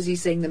just was busy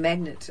saying the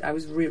magnet. I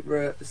was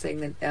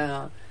saying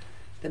the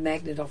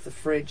magnet off the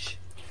fridge.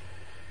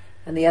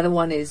 And the other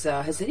one is,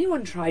 has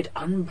anyone tried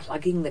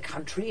unplugging the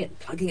country and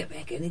plugging it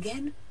back in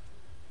again?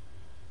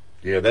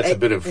 Yeah, that's a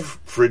bit of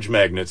fridge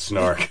magnet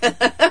snark.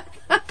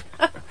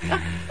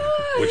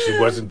 Which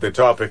wasn't the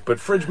topic, but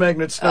fridge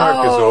magnet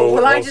snark is also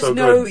well, I just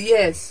know, good.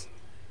 Yes.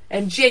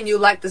 And Jen, you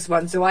like this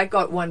one, so I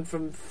got one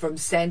from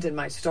Santa in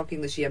my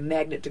stocking this year, a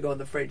magnet to go on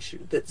the fridge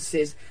that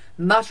says,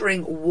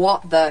 muttering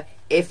what the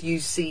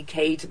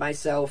F-U-C-K to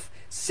myself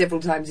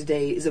several times a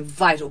day is a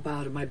vital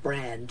part of my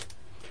brand.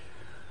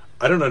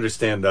 I don't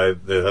understand how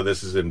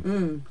this is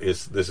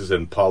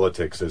in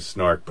politics as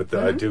snark, but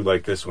I do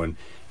like this one.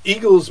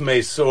 Eagles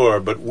may soar,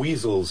 but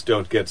weasels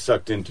don't get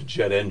sucked into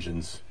jet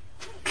engines.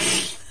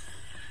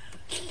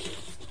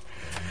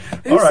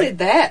 Who said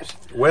that?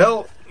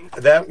 Well,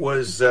 that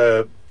was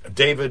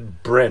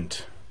David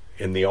Brent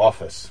in The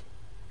Office.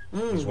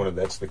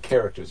 That's the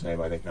character's name,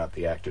 I think, not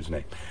the actor's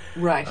name.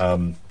 Right.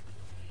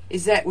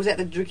 Was that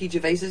the Ricky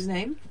Gervais's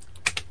name?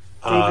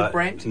 David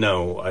Brent?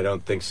 No, I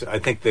don't think so. I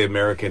think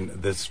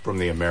this is from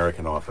the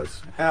American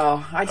Office.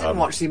 Oh, I didn't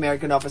watch the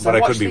American Office. But I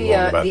watched could be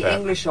wrong about the that.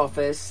 English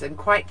Office, and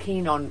quite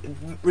keen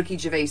on Ricky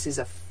Gervais is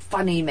a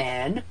funny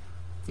man.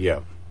 Yeah.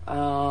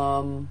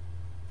 I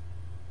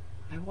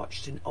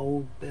watched an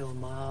old Bill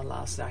Maher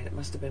last night. It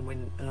must have been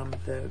when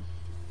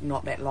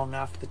not that long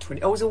after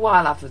it was a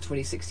while after the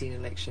 2016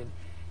 election.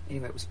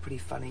 Anyway, it was pretty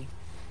funny.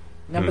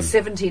 Number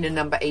 17 and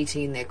number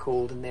 18 they're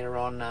called, and they're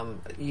on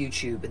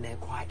YouTube, and they're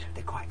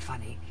quite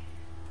funny.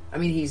 I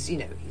mean, he's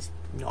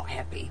not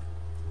happy.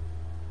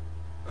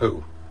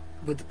 Who?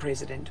 With the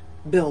president,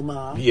 Bill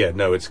Maher. Yeah,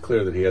 no, it's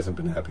clear that he hasn't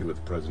been happy with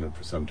the president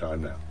for some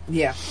time now.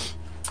 Yeah.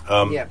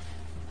 Yeah.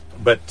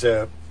 But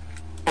that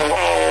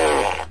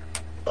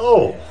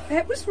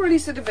was really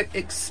sort of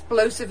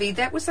explosive-y.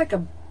 That was like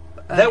an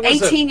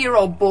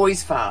 18-year-old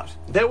boy's fart.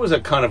 That was a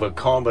kind of a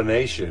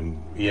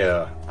combination.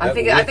 Yeah. I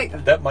think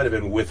that might have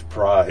been with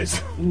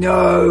prize.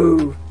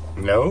 No.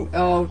 No?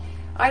 Oh,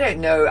 I don't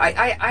know.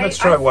 Let's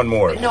try one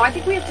more. No, I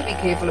think we have to be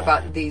careful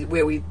about it can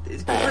really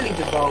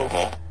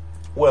devolve.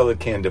 Well, it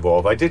can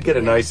devolve. I did get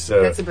a nice...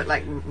 that's a bit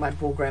like my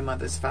poor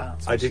grandmother's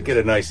farts. I did get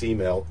a nice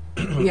email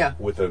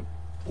with a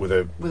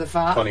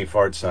fart? funny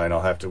fart sign.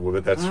 I'll have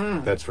to...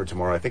 That's for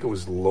tomorrow. I think it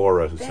was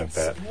Laura who sent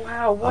that.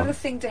 Wow, what a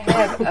thing to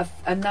have.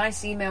 a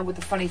nice email with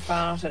a funny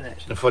fart in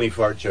it. A funny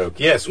fart joke.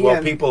 Yes,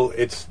 well, people,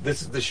 this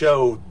is the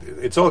show.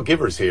 It's all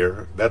givers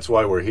here. That's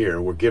why we're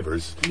here. We're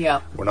givers.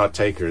 Yeah. We're not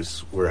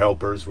takers. We're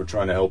helpers. We're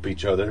trying to help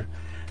each other.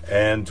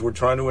 And we're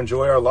trying to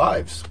enjoy our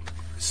lives.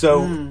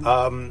 So,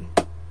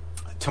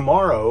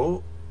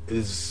 tomorrow,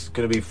 is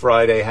going to be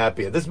Friday.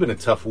 This has been a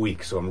tough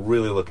week, so I'm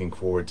really looking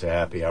forward to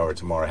happy hour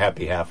tomorrow,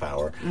 happy half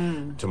hour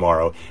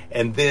tomorrow.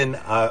 And then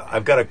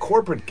I've got a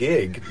corporate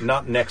gig,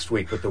 not next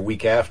week, but the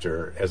week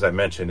after, as I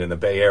mentioned, in the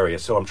Bay Area.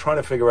 So I'm trying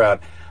to figure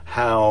out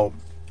how...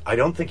 I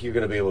don't think you're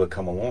going to be able to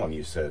come along,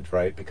 you said,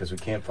 right? Because we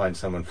can't find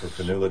someone for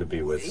Fanula to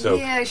be with. So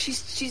yeah,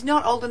 she's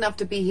not old enough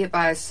to be here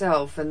by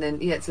herself, and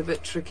then it's a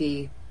bit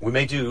tricky. We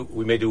may do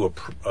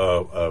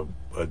a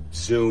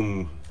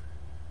Zoom.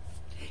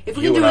 If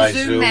we can do a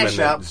Zoom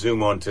mashup, and then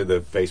Zoom onto the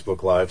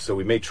Facebook Live, so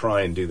we may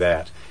try and do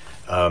that.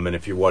 And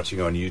if you're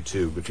watching on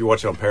YouTube, if you're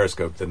watching on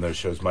Periscope, then those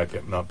shows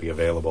might not be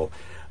available.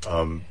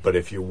 But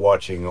if you're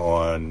watching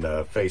on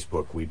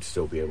Facebook, we'd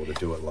still be able to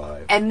do it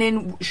live. And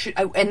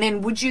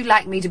then, would you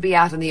like me to be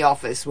out in the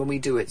office when we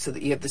do it, so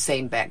that you have the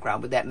same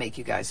background? Would that make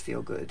you guys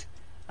feel good?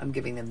 I'm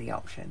giving them the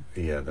option.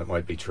 Yeah, that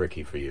might be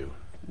tricky for you.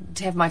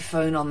 To have my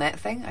phone on that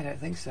thing? I don't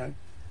think so.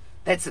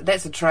 That's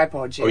a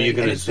tripod, Jerry. Oh, you're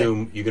going to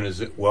zoom? You're going to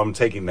zoom? Well, I'm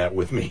taking that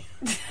with me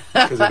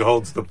because it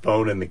holds the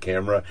phone and the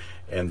camera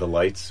and the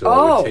lights. So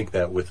I would take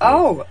that with me.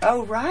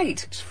 Oh,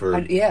 right.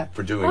 For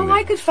doing. Well,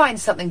 I could find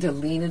something to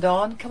lean it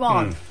on. Come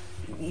on.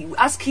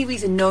 Us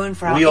Kiwis are known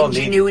for our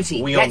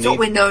ingenuity. That's what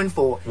we're known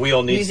for. We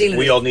all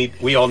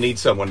need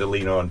someone to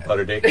lean on,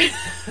 Butterdick.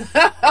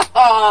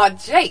 Oh,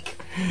 Jake!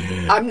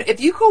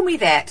 If you call me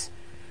that,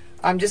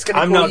 I'm just going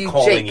to call you Jake. I'm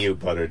not calling you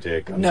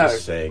Butterdick. I'm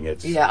just saying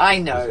it's... Yeah, I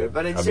know,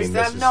 but it's just...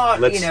 I'm not,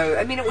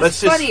 I mean, it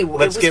was funny.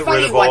 Let's get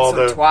rid of all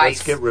the...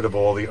 Let's get rid of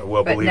all the...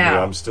 Well, believe me,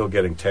 I'm still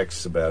getting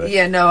texts about it.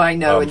 Yeah, no, I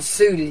know, and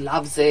Sue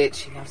loves it.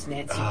 She loves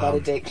Nancy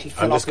Butterdick. She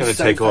fell I'm off just going to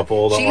take off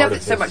all the She loved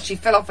it so much, she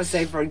fell off a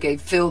sofa and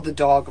gave Phil the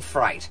dog a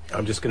fright.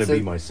 I'm just going to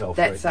be myself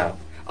right now.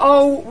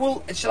 Oh,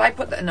 well, shall I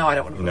put that? No, I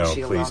don't want to put the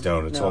shield on. No, please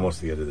don't. It's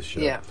almost the end of the show.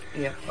 Yeah.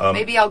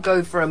 Maybe I'll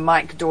go for a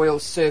Mike Doyle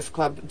surf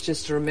club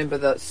just to remember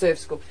the surf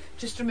school.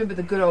 Just to remember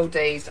the good old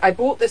days. I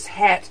bought this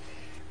hat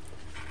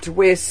to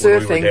wear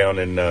surfing. When we were down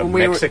in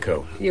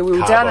Mexico. We were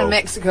down in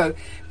Mexico.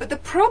 But the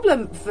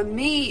problem for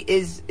me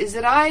is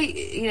that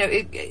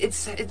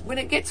when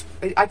it gets...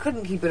 I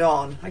couldn't keep it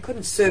on. I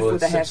couldn't surf with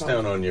the hat on. It sits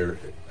down on your...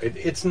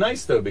 It's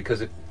nice, though, because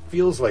it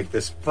feels like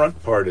this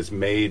front part is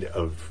made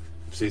of...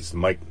 See, it's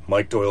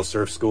Mike Doyle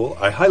Surf School.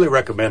 I highly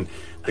recommend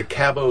the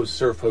Cabo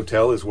Surf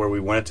Hotel is where we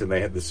went, and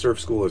they had the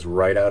surf school is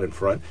right out in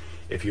front.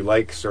 If you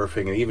like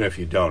surfing, and even if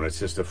you don't, it's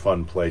just a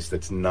fun place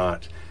that's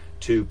not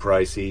too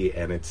pricey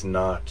and it's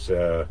not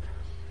too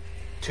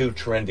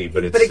trendy.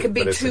 But it can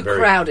be too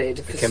crowded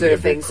for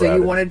surfing. So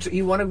you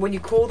want to when you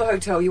call the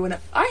hotel, you want to.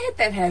 I had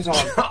that hat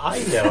on.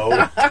 I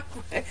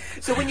know.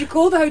 So when you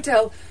call the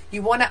hotel,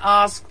 you want to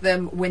ask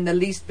them when the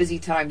least busy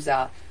times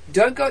are.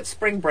 Don't go at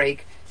spring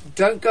break.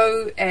 Don't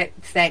go at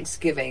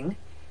Thanksgiving,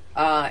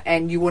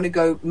 and you want to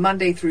go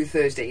Monday through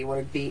Thursday. You want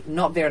to be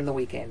not there on the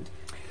weekend,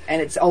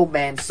 and it's old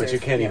man surf. But you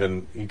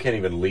can't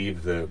even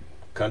leave the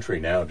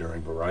country now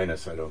during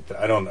Varinus.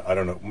 I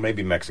don't know.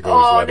 Maybe Mexico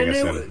is letting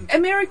us in.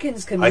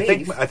 Americans can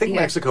leave. I think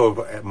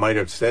Mexico might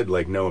have said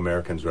no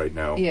Americans right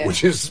now,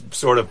 which is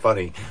sort of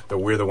funny that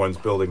we're the ones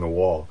building the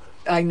wall.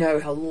 I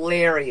know,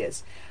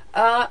 hilarious.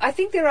 I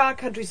think there are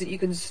countries that you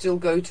can still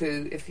go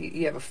to if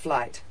you have a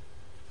flight.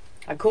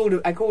 I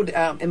called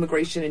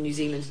immigration in New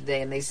Zealand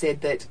today, and they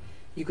said that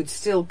you could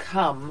still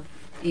come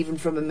even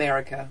from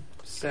America.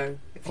 So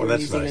if you're a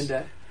New Zealander,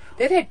 nice.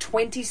 They've had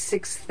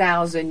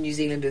 26,000 New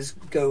Zealanders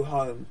go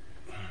home.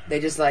 They're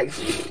just like,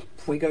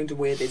 we're going to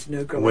where there's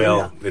no corona.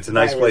 Well, it's a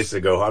nice place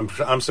to go.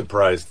 I'm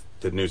surprised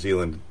that New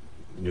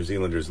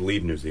Zealanders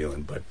leave New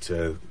Zealand, but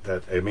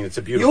it's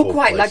a beautiful. You're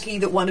quite place. lucky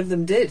that one of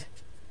them did.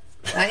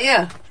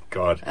 Yeah.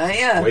 God.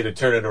 Way to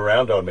turn it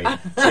around on me.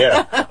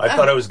 Yeah. I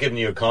thought I was giving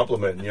you a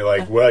compliment, and you're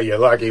like, well, you're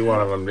lucky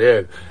one of them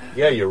did.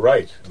 Yeah, you're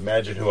right.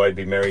 Imagine who I'd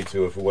be married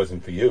to if it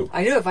wasn't for you.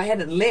 I know, if I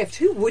hadn't left,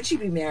 who would you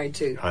be married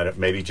to?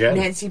 Maybe Jen.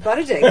 Nancy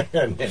Butterdick.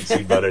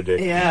 Nancy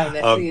Butterdick. Yeah,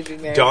 that's who you'd be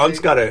married Dawn's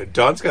to.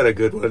 Dawn's got a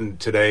good one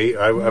today.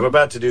 I'm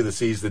about to do the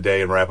Seize the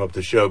Day and wrap up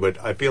the show, but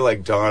I feel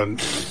like Dawn,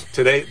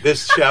 today,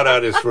 this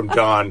shout-out is from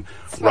Dawn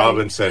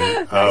Robinson.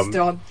 Nice,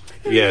 Dawn.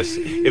 Yes.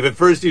 If at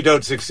first you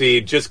don't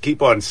succeed, just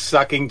keep on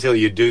sucking till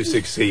you do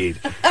succeed.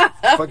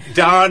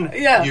 Don,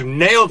 you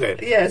nailed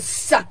it. Yeah,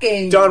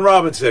 sucking. Don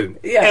Robinson,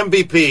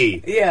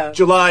 MVP. Yeah.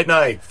 July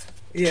 9th,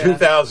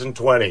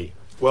 2020.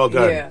 Well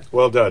done. Yeah.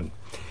 Well done.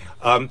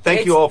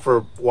 Thank you all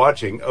for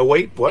watching. Oh,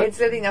 wait, what?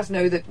 It's letting us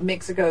know that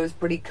Mexico is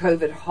pretty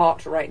COVID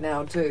hot right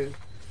now, too.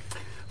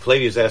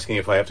 Flavia's asking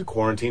if I have to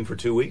quarantine for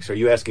 2 weeks. Are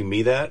you asking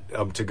me that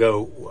to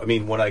go? I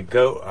mean, when I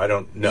go, I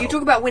don't know. You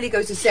talk about when he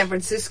goes to San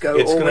Francisco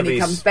or when he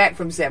comes back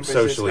from San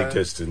Francisco. Socially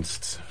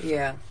distanced.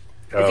 Yeah.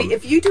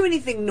 If you do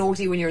anything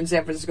naughty when you're in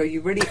San Francisco,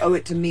 you really owe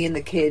it to me and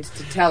the kids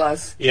to tell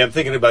us. Yeah, I'm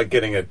thinking about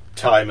getting a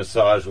Thai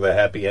massage with a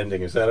happy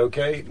ending. Is that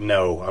okay?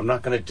 No, I'm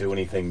not going to do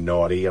anything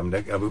naughty. I'm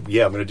going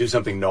to do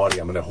something naughty.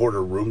 I'm going to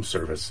order room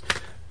service.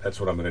 That's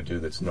what I'm going to do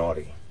that's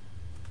naughty.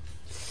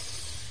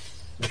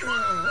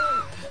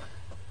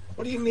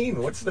 What do you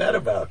mean? What's that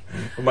about?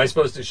 Am I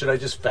supposed to? Should I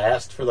just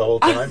fast for the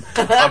whole time?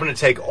 I'm going to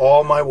take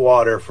all my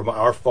water from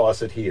our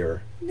faucet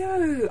here.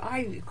 No,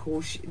 of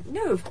course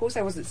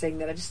I wasn't saying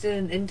that. I just did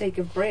an intake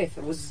of breath.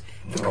 It was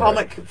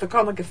for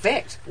comic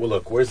effect. Well,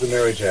 look, where's the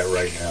marriage at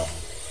right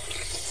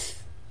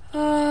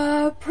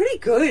now? Pretty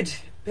good.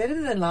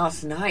 Better than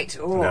last night.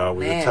 Oh, no,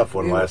 we had a tough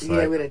one last night.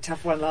 Yeah, we had a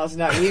tough one last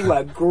night. We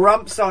were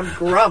grumps on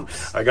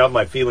grumps. I got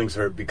my feelings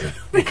hurt because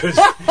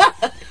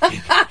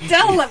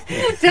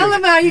Tell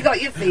them how you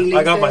got your feelings hurt.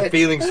 I got my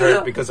feelings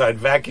hurt because I'd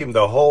vacuumed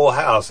the whole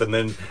house, and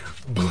then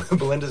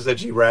Belinda said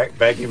she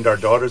vacuumed our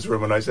daughter's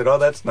room, and I said, "Oh,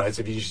 that's nice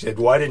of you." She said,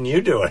 "Why didn't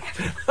you do it?"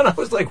 And I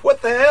was like,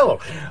 "What the hell?"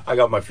 I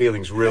got my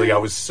feelings really. I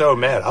was so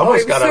mad. I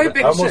almost got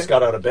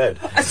out of bed.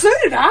 So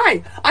did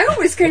I. I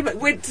almost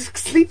went to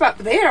sleep up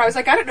there. I was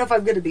like, I don't know if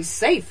I'm going to be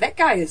safe. That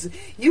guy is.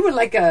 You were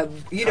like a.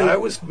 I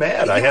was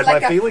mad. I had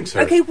my feelings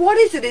hurt. Okay, what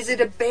is it? Is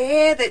it a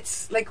bear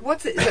that's like?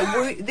 What's it?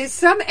 There's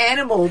some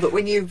animal that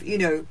when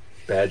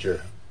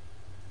Badger.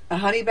 A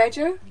honey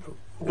badger.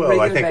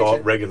 Well, I think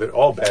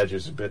all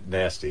badgers are a bit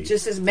nasty.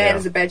 Just as mad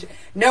as a badger.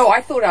 No,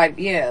 I thought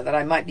that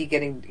I might be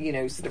getting,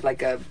 sort of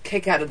like a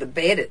kick out of the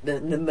bed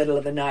in the middle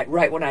of the night,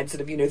 right when I'd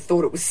sort of,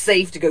 thought it was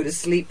safe to go to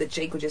sleep, that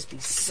Jake would just be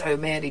so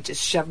mad he'd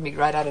just shove me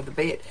right out of the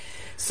bed.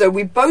 So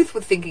we both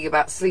were thinking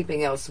about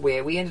sleeping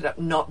elsewhere. We ended up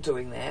not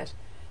doing that.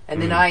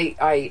 And then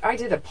I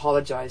did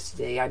apologise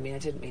today. I mean, I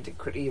didn't mean to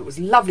critique you. It was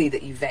lovely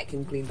that you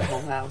vacuum cleaned the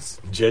whole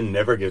house. Jen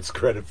never gets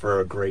credit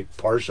for a great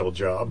partial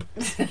job.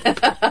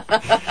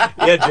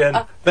 Yeah,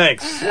 Jen,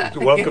 thanks.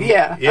 Welcome.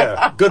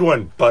 Yeah, good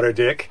one, Butter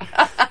Dick.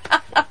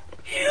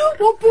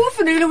 Well, poor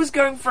Fanula was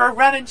going for a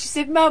run, and she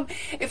said, "Mum,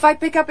 if I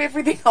pick up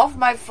everything off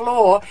my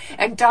floor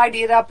and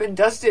tidy it up and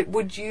dust it,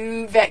 would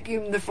you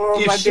vacuum the floor of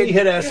my bed?" If she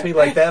had asked me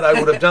like that, I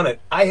would have done it.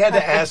 I had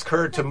to ask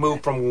her to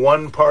move from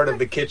one part of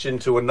the kitchen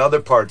to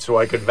another part so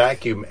I could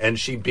vacuum, and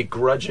she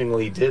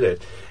begrudgingly did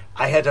it.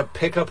 I had to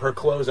pick up her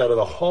clothes out of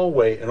the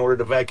hallway in order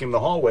to vacuum the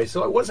hallway,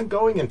 so I wasn't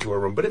going into her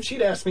room. But if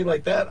she'd asked me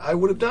like that, I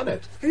would have done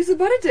it. Who's the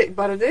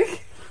Butter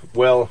Dick?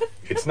 Well,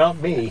 it's not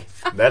me.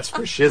 That's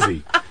for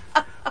Shizzy.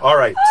 All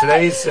right,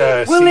 today's...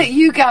 we'll let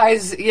you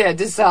guys,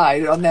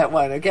 decide on that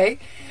one, okay?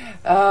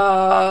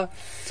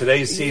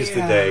 Today's Seize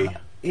the Day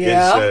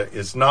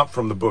is not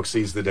from the book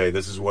Seize the Day.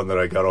 This is one that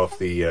I got off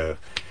the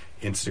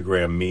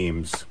Instagram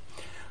memes.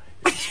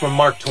 It's from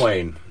Mark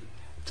Twain.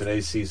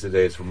 Today's Seize the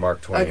Day is from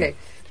Mark Twain. Okay.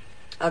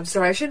 I'm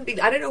sorry, I shouldn't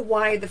be... I don't know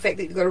why the fact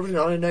that you got it written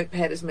on a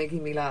notepad is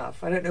making me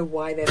laugh. I don't know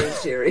why that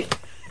is, Jerry.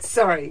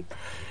 Sorry.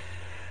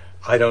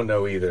 I don't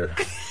know either.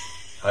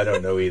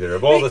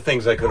 Of all the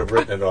things I could have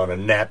written it on, a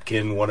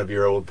napkin, one of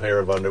your old pair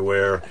of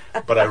underwear,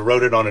 but I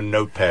wrote it on a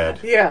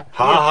notepad. Yeah.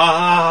 Ha ha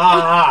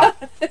ha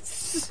ha!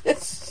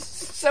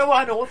 It's so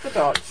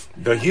unorthodox.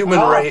 The human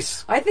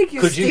race. I think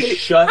Could you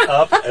shut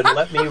up and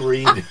let me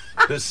read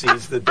the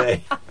Seize the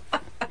Day? Ha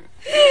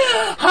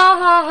ha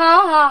ha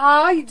ha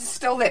ha! You just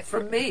stole that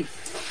from me.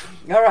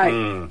 All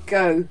right,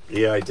 go.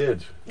 Yeah, I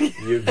did.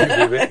 You're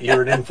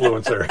an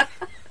influencer.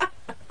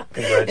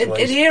 Congratulations.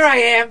 And here I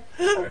am.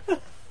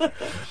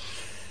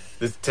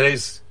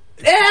 Today's.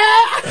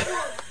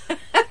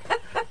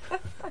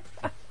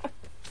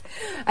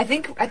 I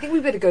think we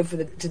better go to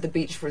the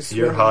beach for a swim.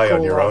 You're high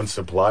on your own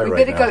supply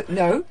right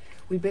now.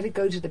 We better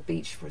go to the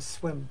beach for a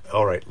swim.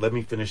 All right, let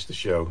me finish the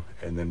show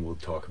and then we'll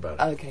talk about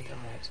it. Okay, all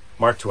right.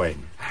 Mark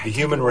Twain. The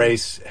human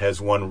race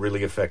has one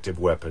really effective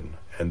weapon,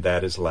 and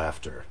that is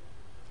laughter.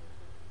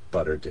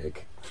 Butter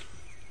Dick.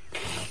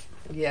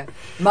 Yeah,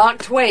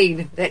 Mark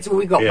Twain. That's where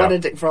we got Butter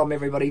Dick from.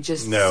 Everybody,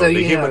 just so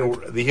you know.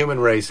 The human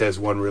race has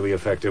one really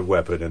effective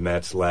weapon, and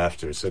that's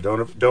laughter. So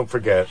don't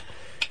forget.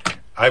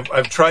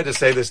 I've tried to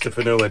say this to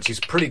Fanula, and she's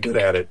pretty good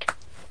at it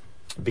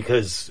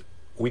because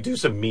we do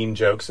some mean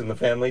jokes in the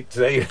family.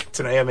 Today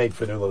I made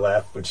Fanula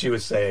laugh, but she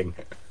was saying,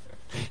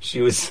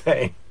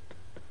 "Hey,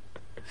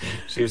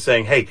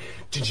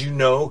 did you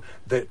know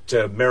that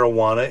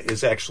marijuana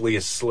is actually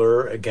a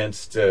slur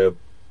against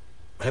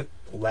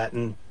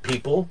Latin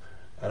people?"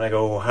 And I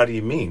go, "Well, how do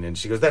you mean?" And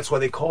she goes, "That's why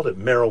they called it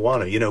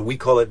marijuana. We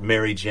call it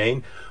Mary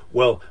Jane.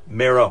 Well,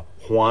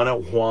 marijuana,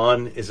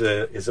 Juan is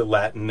a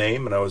Latin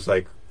name." And I was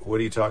like, "What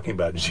are you talking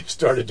about?" And she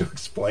started to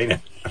explain it.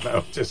 And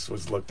I just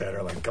looked at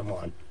her like, "Come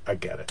on, I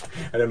get it."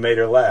 And it made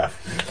her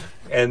laugh.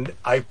 And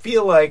I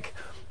feel like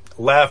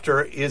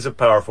laughter is a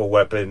powerful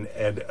weapon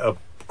and a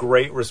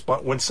great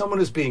response. When someone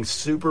is being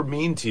super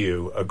mean to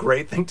you, a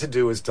great thing to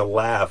do is to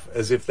laugh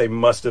as if they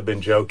must have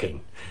been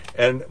joking.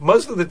 And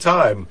most of the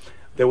time,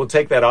 they will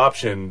take that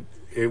option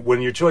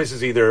when your choice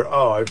is either,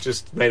 "Oh, I've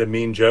just made a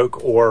mean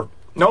joke," or,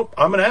 "Nope,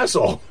 I'm an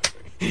asshole."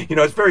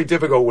 It's very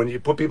difficult when you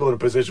put people in a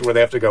position where they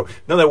have to go,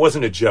 "No, that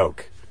wasn't a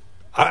joke.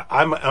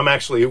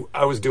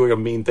 I was doing a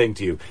mean thing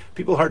to you."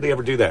 People hardly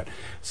ever do that.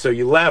 So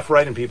you laugh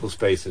right in people's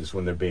faces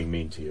when they're being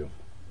mean to you.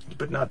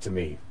 But not to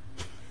me.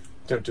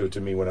 Don't do it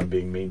to me when I'm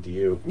being mean to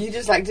you. You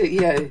just like to,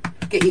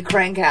 get your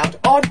crank out.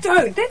 Oh,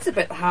 don't. That's a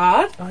bit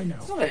hard. I know.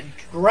 It's not a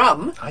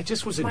drum. I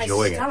just was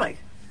enjoying it.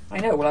 I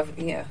know. Well,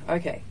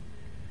 okay.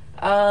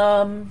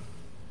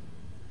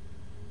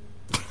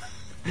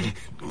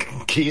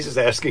 Keys is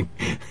asking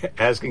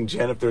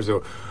Jen if there's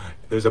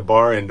a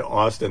bar in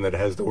Austin that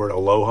has the word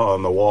aloha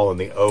on the wall and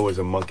the O is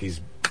a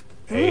monkey's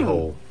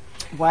a-hole.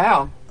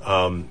 Wow.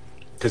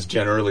 Because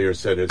Jen earlier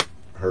said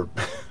her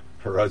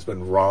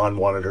husband Ron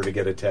wanted her to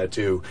get a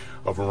tattoo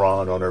of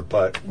Ron on her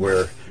butt.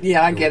 Where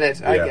I get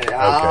it. I get it. Okay.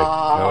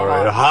 All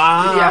right.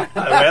 Ha!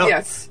 Yeah. Well,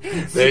 yes.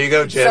 There you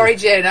go, Jen. Sorry,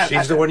 Jen.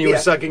 She's the one you were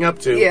sucking up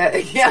to.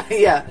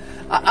 Yeah.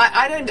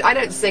 I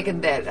don't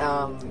second that.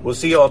 We'll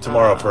see you all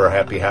tomorrow for a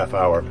happy half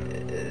hour.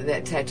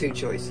 That tattoo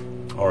choice.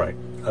 All right.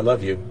 I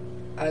love you.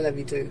 I love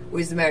you too.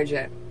 Where's the marriage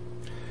at?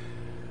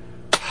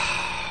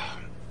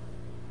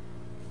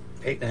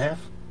 8.5.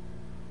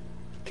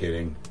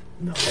 Kidding.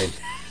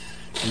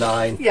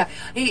 9. Yeah,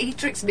 he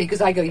tricks me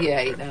because I go,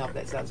 8.5.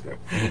 That sounds good.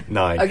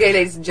 9. Okay,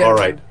 ladies and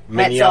gentlemen. All right.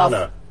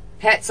 Mañana.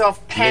 Hats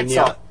off. Pants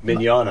off.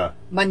 Mañana.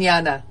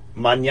 Mañana.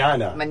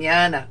 Mañana.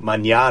 Mañana.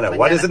 Mañana.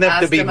 Why doesn't it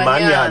have to be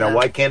mañana?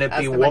 Why can't it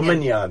be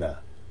womañana?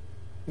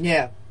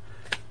 Yeah.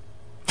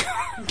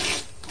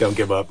 Don't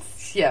give up.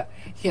 Yeah.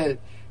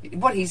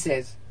 What he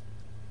says.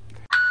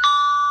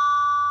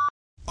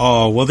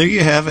 Oh, well, there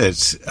you have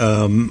it.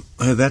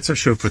 That's our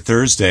show for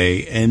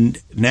Thursday. And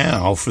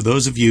now, for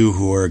those of you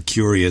who are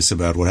curious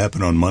about what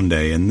happened on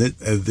Monday, and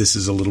this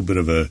is a little bit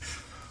of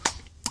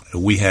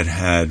we had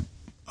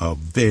a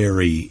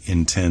very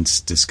intense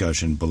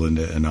discussion,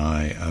 Belinda and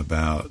I,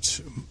 about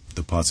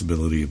the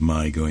possibility of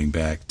my going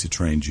back to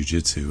train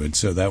jiu-jitsu. And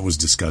so that was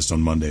discussed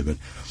on Monday. But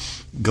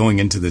going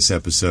into this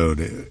episode,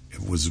 it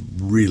was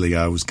really,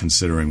 I was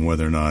considering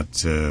whether or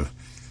not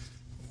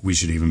we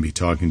should even be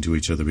talking to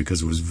each other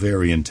because it was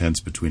very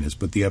intense between us.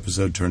 But the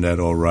episode turned out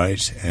all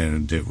right,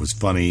 and it was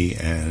funny.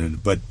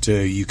 But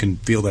you can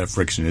feel that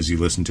friction as you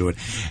listen to it.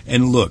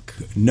 And look,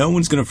 no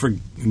one's going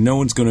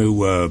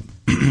to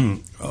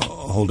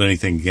hold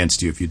anything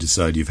against you if you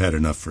decide you've had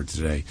enough for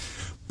today.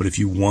 But if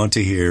you want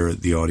to hear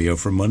the audio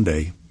from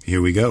Monday,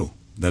 here we go.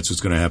 That's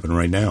what's going to happen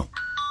right now.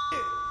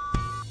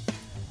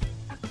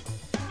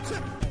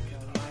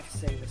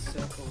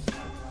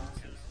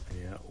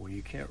 Yeah, well,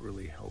 you can't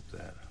really help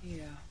that.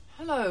 Yeah.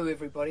 Hello,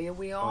 everybody. Are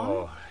we on?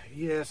 Oh,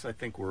 yes, I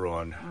think we're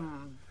on.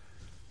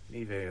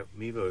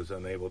 Mevo is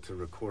unable to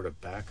record a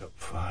backup.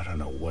 I don't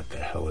know what the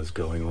hell is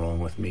going wrong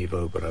with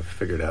Mevo, but I've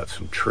figured out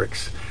some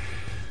tricks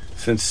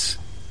since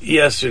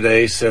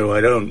yesterday, so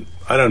I don't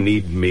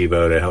need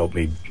Mevo to help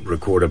me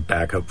record a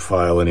backup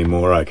file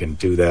anymore. I can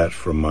do that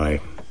from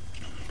my...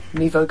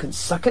 Mevo can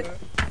suck it?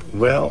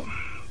 Well...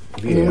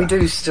 Yeah. I mean, we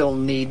do still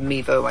need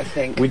Mevo, I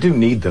think. We do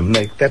need them.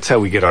 That's how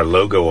we get our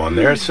logo on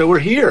there. So we're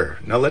here.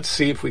 Now let's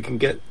see if we can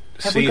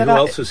see who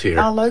else is here.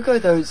 Our logo,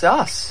 though, is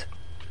us.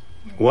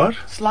 What?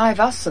 It's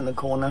live us in the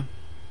corner.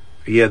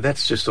 Yeah,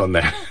 that's just on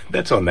that.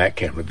 That's on that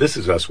camera. This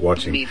is us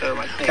watching. Mevo,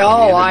 I think.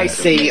 Oh, I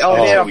see. Oh,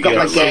 there I've got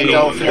my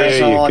Gandalf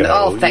hat on.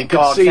 Oh, thank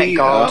God, thank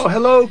God. Oh,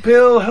 hello,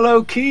 Bill.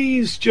 Hello,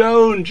 Keys,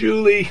 Joan,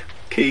 Julie,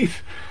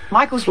 Keith.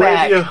 Michael's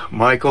Flavia. back.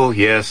 Michael,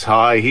 yes,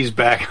 hi, he's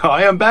back.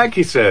 Hi, I'm back,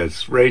 he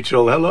says.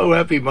 Rachel, hello,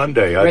 happy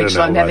Monday.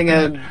 Rachel, I'm having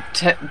a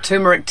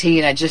turmeric tea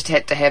and I just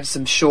had to have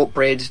some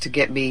shortbread to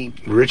get me...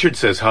 Richard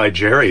says, hi,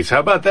 Jerry's. How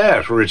about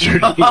that,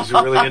 Richard? He's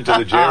really into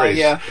the Jerry's.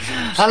 Yeah.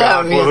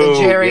 Hello, the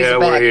Jerry's yeah,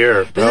 back. We're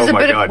here. This is a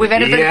bit God. We've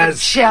had a bit of a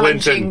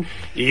challenging...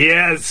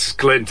 Yes,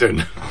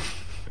 Clinton.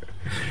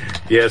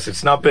 Yes,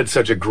 it's not been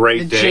such a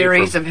great day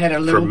Jerry's have had a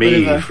little for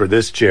me, bit of a... for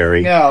this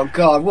Jerry. Oh,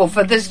 God. Well,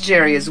 for this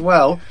Jerry as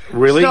well.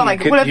 Really?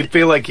 You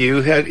feel like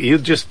you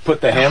just put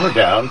the hammer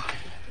down.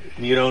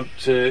 You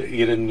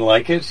didn't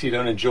like it? You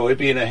don't enjoy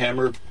being a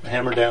hammer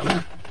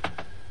downer?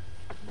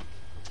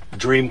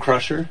 Dream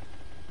crusher?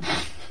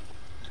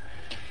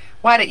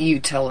 Why don't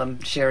you tell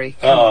them, Sherry?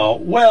 Oh,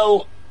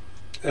 well...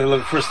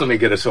 First, let me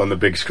get us on the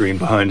big screen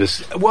behind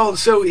us. Well,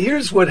 so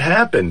here's what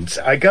happened.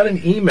 I got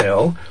an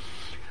email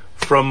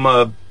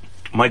from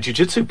my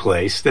jiu-jitsu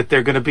place that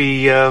they're going to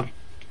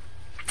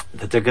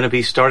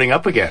be starting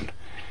up again,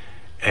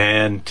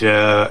 and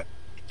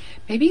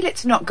maybe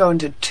let's not go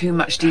into too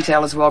much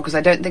detail as well, because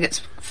I don't think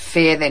it's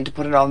fair then to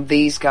put it on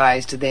these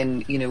guys to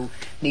then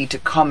need to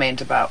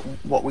comment about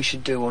what we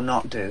should do or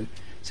not do.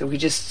 So we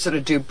just sort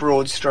of do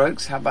broad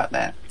strokes. How about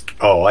that?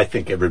 Oh, I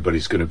think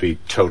everybody's going to be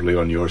totally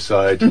on your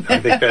side. I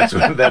think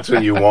that's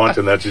what you want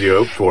and that's what you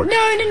hope for. No,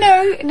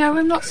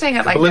 I'm not saying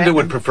it like Belinda that.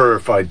 would prefer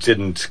if I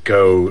didn't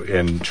go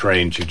and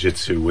train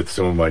jiu-jitsu with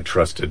some of my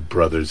trusted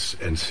brothers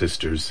and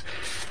sisters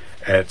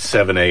at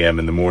 7 a.m.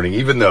 in the morning,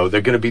 even though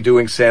they're going to be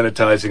doing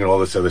sanitizing and all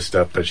this other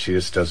stuff, but she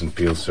just doesn't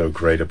feel so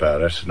great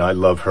about it. And I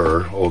love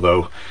her,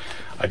 although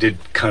I did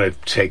kind of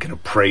take an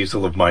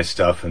appraisal of my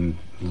stuff and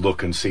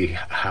look and see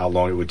how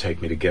long it would take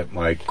me to get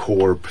my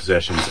core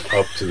possessions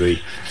up to the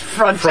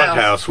front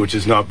house, which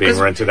is not being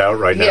rented out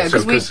right now. Yeah,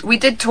 because we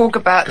did talk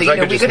about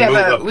that. We could have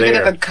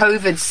a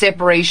COVID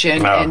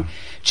separation, and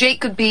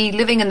Jake could be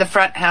living in the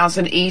front house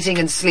and eating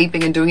and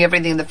sleeping and doing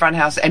everything in the front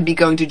house, and be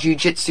going to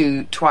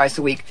jiu-jitsu twice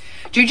a week.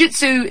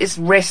 Jiu-jitsu is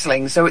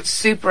wrestling, so it's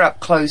super up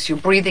close. You're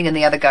breathing in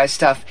the other guy's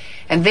stuff,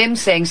 and them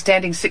saying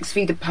standing 6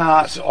 feet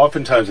apart. So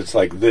oftentimes it's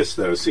like this,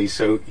 though. See,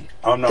 so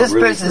I'm not. This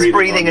really person's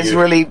breathing is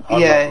really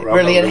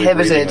heavily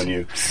inhibited. On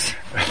you.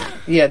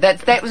 Yeah,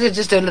 that was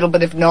just a little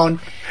bit of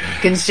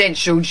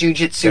non-consensual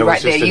jujitsu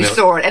right there. You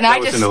saw it, and I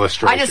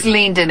just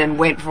leaned in and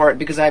went for it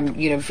because I'm,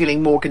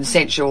 feeling more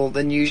consensual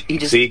than you.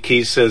 See,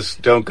 Keith says,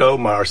 "Don't go.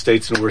 Our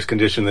state's in worse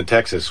condition than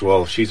Texas."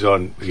 Well, she's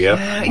on.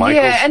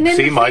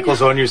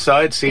 Michael's on your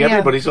side. See,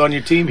 everybody's on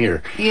your team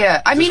here.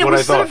 Yeah, I mean, it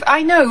was sort of.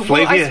 I know.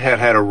 Flavia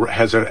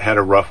has had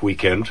a rough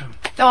weekend.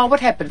 Oh, what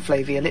happened,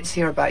 Flavia? Let's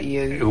hear about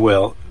you.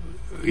 Well,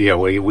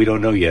 we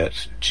don't know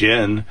yet.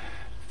 Jen.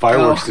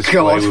 Fireworks display.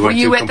 God.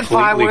 We went to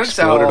completely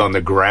exploded on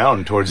the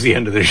ground towards the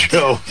end of the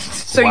show.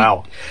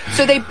 Wow.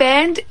 So they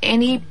banned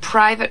any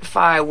private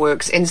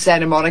fireworks in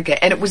Santa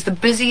Monica, and it was the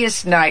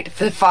busiest night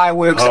for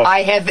fireworks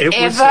I have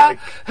ever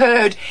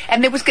heard.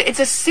 And it's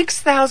a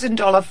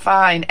 $6,000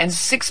 fine and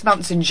 6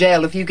 months in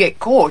jail if you get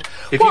caught.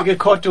 You get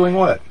caught doing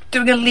what?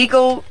 Doing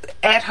illegal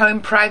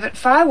at-home private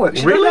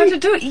fireworks. You're really? allowed to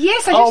do it.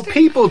 Yes.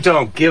 People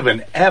don't give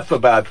an F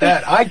about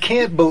that. I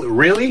can't believe...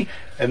 Really?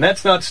 And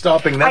that's not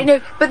stopping them. I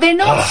know, but they're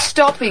not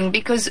stopping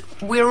because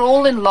we're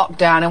all in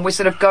lockdown and we're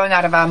sort of going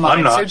out of our minds.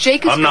 I'm not.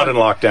 I'm not in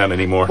lockdown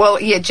anymore. Well,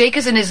 yeah, Jake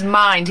is in his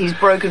mind. He's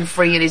broken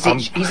free and he's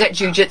at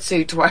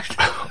jiu-jitsu twice.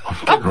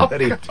 I'm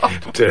getting ready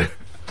to...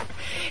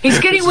 He's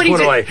getting what he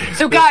did.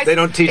 So, guys, they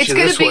don't teach it's you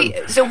going this to be.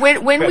 one. So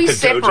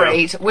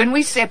when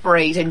we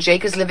separate, and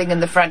Jake is living in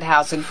the front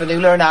house, and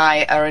Fanula and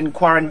I are in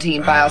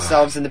quarantine by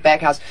ourselves in the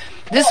back house.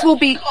 This will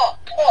be.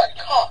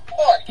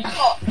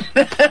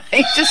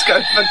 He's just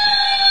going for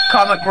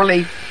comic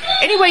relief.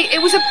 Anyway,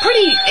 it was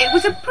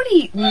a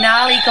pretty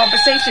gnarly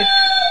conversation.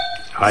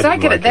 I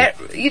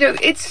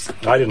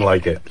didn't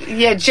like it.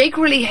 Yeah, Jake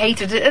really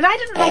hated it, and I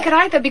didn't like it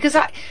either because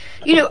that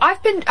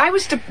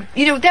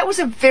was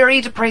a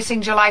very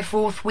depressing July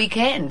 4th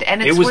weekend,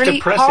 and it was really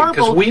depressing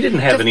because we didn't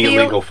have any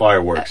illegal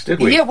fireworks, did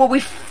we? Yeah, well,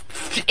 we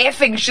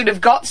effing should have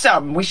got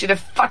some. We should have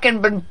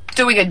fucking been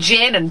doing a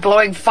Jen and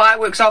blowing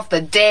fireworks off the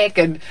deck,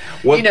 and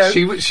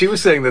she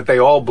was saying that they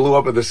all blew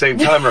up at the the same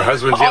time. Her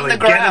husband's yelling,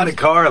 "Get in the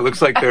car!" It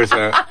looks like there's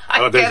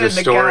a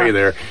story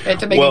there. Had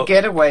to make a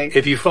getaway.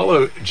 If you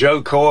follow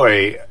Joe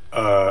Coy,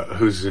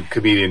 who's a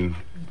comedian.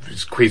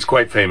 He's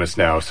quite famous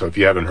now, so if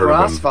you haven't heard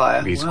of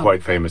him, he's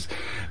quite famous.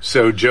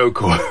 So Joe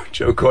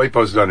Coy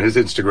posted on his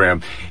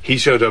Instagram, he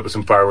showed up with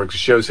some fireworks,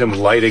 shows him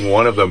lighting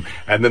one of them,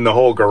 and then the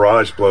whole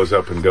garage blows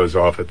up and goes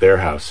off at their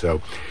house.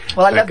 So,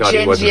 well, I love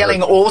Jen's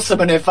yelling awesome,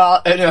 and as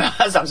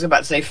I was about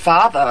to say,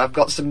 father, I've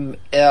got some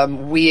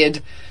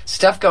weird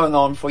stuff going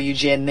on for you,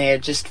 Jen, there,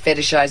 just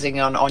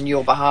fetishizing on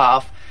your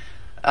behalf.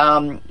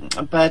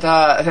 But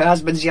her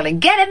husband's yelling,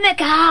 "Get in the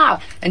car!"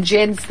 And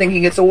Jen's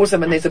thinking it's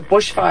awesome, and there's a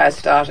bushfire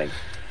starting.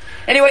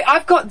 Anyway,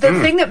 I've got the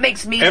thing that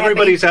makes me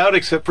Everybody's happy. Out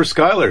except for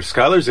Skylar.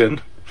 Skylar's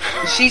in.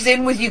 She's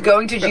in with you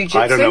going to jiu-jitsu?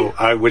 I don't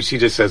know. When she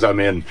just says, "I'm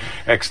in!"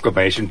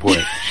 exclamation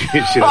point.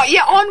 Oh,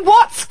 yeah, on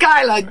what,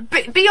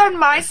 Skylar? Be on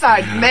my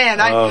side,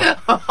 man. Oh,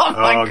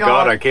 my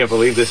God. I can't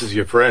believe this is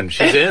your friend.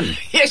 She's in.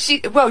 Yeah,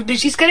 she's going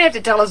to have to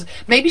tell us.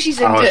 Maybe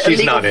she's into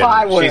illegal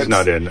fireworks. She's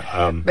not in.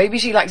 Maybe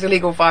she likes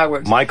illegal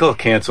fireworks. Michael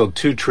canceled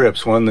 2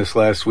 trips, one this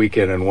last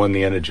weekend and one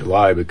the end of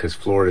July, because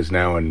Florida's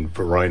now in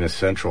Varina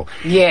Central.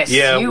 Yes,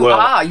 you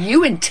are.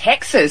 You in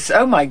Texas.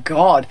 Oh, my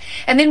God.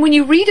 And then when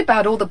you read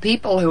about all the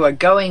people who are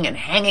going and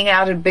hanging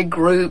out in big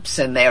groups,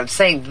 and they're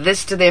saying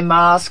this to their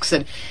masks,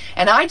 and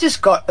I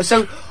just got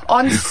so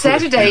on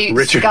Saturday.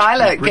 Richard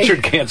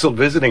canceled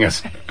visiting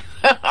us.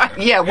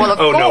 Yeah, well, of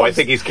course. Oh no, I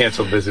think he's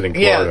canceled visiting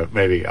Florida. Yeah.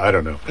 Maybe, I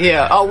don't know.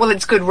 Yeah. Oh well,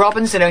 it's good.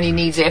 Robinson only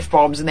needs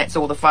F-bombs, and that's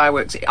all the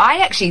fireworks. I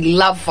actually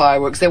love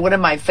fireworks. They're one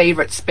of my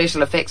favourite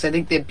special effects. I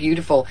think they're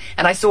beautiful,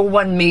 and I saw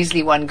one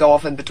measly one go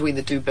off in between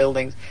the 2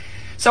 buildings.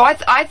 So I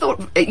thought,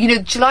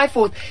 July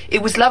 4th,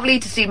 it was lovely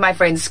to see my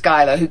friend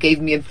Skylar, who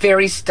gave me a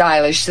very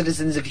stylish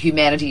Citizens of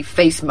Humanity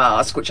face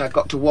mask, which I've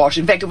got to wash.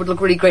 In fact, it would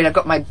look really great. I've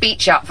got my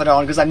beach outfit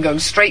on because I'm going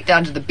straight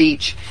down to the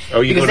beach.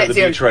 Oh, you're going to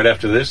the beach right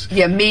after this?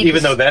 Yeah, me.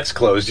 Even though that's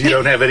closed, you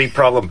don't have any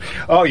problem.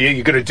 Oh, yeah,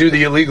 you're going to do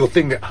the illegal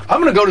thing.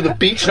 I'm going to go to the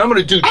beach and I'm going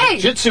to do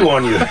jiu-jitsu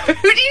on you.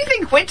 Who do you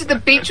think went to the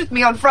beach with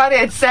me on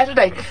Friday and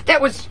Saturday?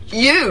 That was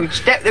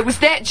huge. It was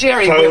that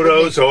Jerry.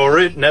 Photos or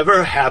it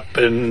never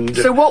happened.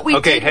 So what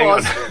we did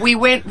was we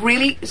went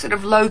really sort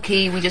of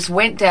low-key. We just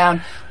went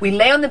down. We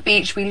lay on the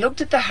beach. We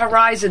looked at the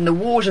horizon, the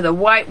water, the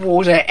white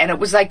water, and it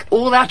was like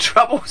all our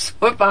troubles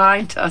were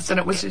behind us, and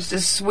it was just a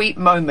sweet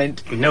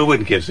moment. No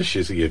one gives a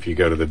shizzy if you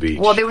go to the beach.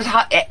 Well, there was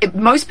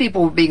most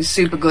people were being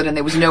super good, and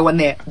there was no one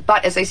there.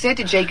 But as I said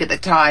to Jake at the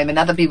time, and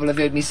other people have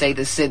heard me say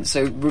this since,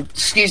 so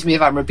excuse me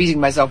if I'm repeating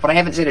myself, but I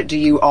haven't said it to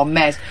you en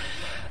masse.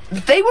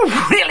 They were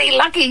really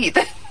lucky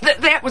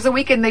that was the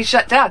weekend they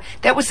shut down.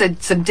 That was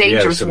some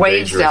dangerous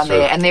waves down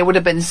there, and there would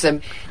have been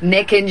some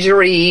neck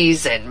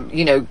injuries and,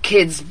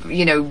 kids,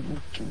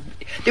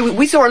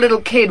 we saw a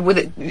little kid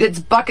with its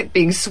bucket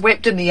being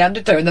swept in the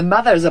undertow, and the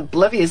mother is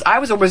oblivious. I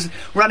was almost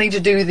running to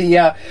do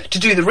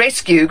the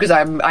rescue because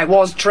I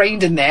was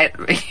trained in that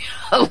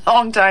a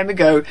long time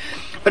ago.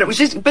 But it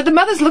was but the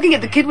mother's looking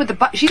at the kid with the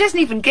bucket. She doesn't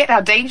even get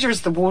how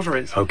dangerous the water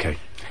is. Okay.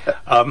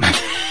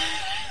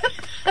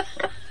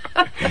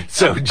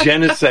 So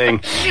Jen is saying,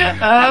 okay.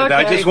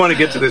 I just want to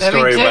get to this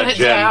story about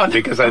Jen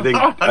because I think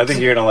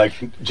you're gonna like.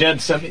 Jen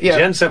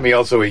sent me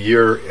also a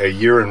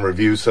year in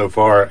review so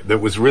far that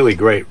was really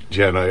great.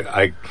 Jen,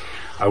 I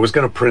was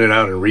going to print it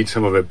out and read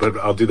some of it, but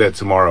I'll do that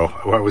tomorrow.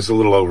 I was a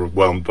little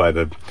overwhelmed by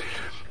the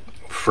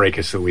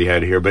fracas that we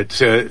had here. But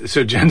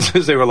so Jen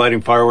says they were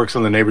lighting fireworks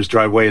on the neighbor's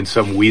driveway, and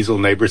some weasel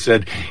neighbor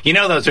said,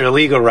 those are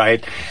illegal,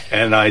 right?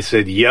 And I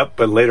said, yep,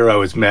 but later I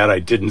was mad I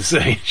didn't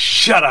say,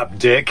 shut up,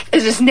 Dick.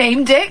 Is his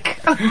name Dick?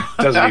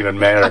 Doesn't even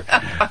matter.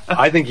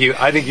 I think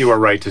you are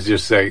right to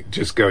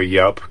just go,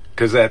 yup.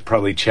 Because that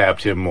probably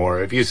chapped him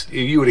more. If you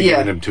would have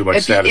given him too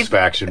much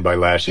satisfaction by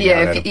lashing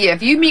out at him.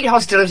 If you meet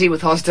hostility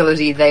with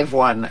hostility, they've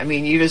won. I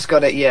mean, you just got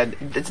to,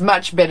 it's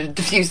much better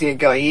diffusing it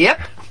going, yep,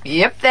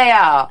 they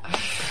are.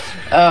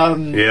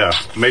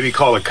 Maybe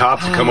call the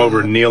cops to come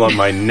over and kneel on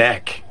my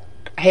neck.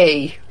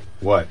 Hey.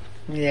 What?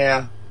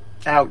 Yeah.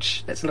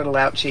 Ouch. That's a little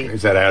ouchy.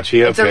 Is that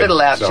ouchy? It's a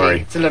little ouchy.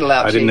 Sorry. It's a little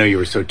ouchy. I didn't know you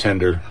were so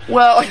tender.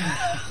 Well,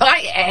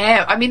 I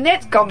am. I mean,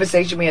 that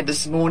conversation we had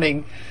this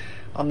morning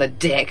on the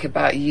deck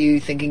about you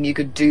thinking you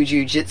could do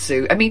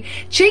jiu-jitsu. I mean,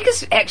 Jake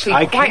is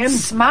actually quite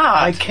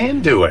smart. I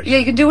can do it. Yeah,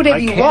 you can do whatever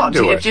you want.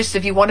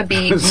 If you want to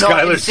be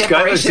not in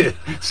separation.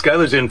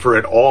 Skylar's in for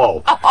it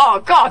all.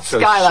 Oh, God, so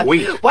Skylar.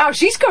 Sweet. Wow,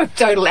 she's got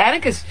total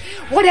anarchist.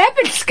 What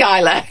happened,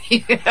 Skylar?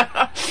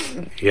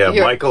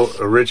 Michael,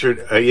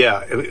 Richard,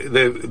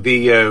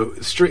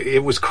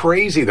 it was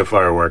crazy, the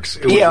fireworks.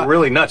 It was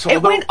really nuts.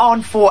 It went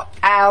on for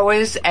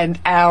hours and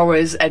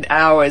hours and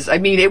hours. I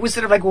mean, it was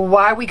sort of like, well,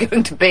 why are we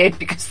going to bed?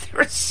 Because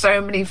there are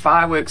so many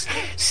fireworks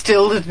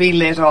still to be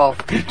let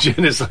off.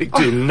 Jen is like,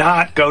 do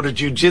not go to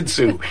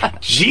jiu-jitsu.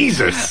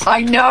 Jesus. I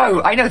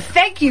know.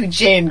 Thank you,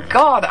 Jen.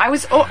 God, I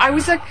was sort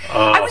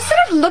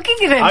of looking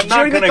at him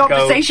during the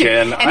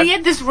conversation, and he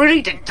had this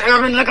really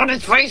determined look on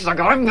his face, like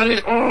I'm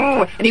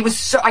gonna. And he was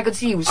so. I could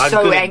see he was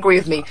angry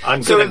with me.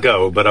 I'm gonna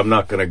go, but I'm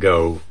not gonna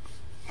go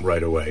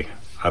right away.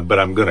 But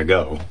I'm gonna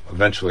go.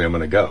 Eventually, I'm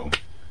gonna go.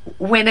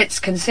 When it's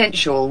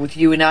consensual with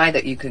you and I,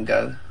 that you can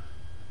go.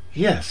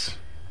 Yes.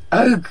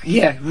 Oh,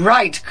 yeah,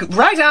 right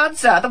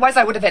answer. Otherwise,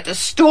 I would have had to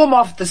storm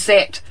off the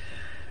set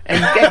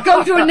and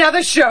go to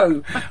another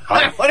show.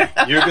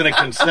 You're going to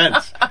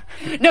consent.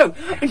 No.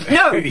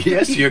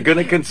 Yes, you're going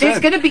to consent.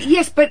 There's going to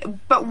be,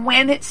 but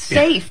when it's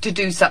safe to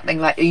do something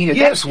like,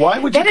 Yes, why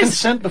would you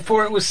consent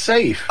before it was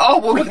safe? Oh,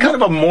 well, what kind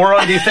of a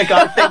moron do you think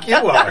I think you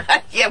are?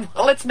 Yeah,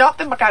 well, it's not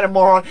the kind of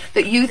moron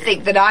that you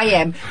think that I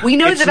am. We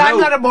know I'm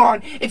not a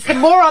moron. It's the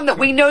moron that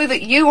we know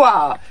that you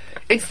are.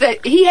 It's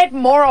that he had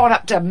moron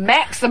up to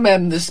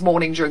maximum this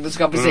morning during this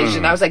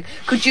conversation. I was like,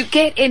 could you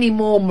get any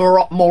more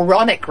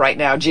moronic right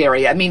now,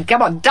 Jerry? I mean,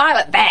 come on, dial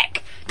it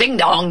back. Ding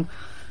dong.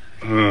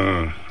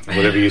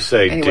 Whatever you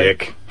say, anyway.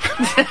 Dick.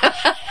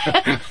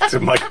 So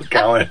Michael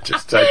Callan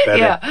just typed that in.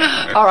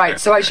 Yeah. All right,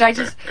 so I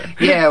just...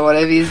 Yeah,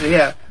 whatever you say,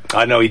 yeah.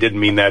 I know he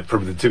didn't mean that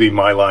to be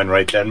my line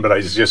right then, but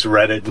I just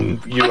read it,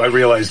 and I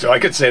realized I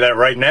could say that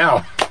right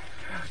now.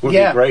 Would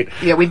be great.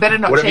 Yeah, we better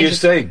not Whatever change you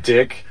say,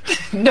 Dick.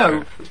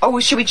 No. Oh,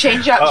 should we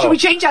change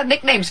our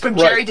nicknames from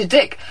Jerry to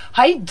Dick?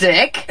 Hi,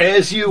 Dick.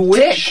 As you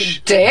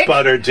wish, Dick.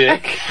 Butter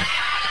Dick.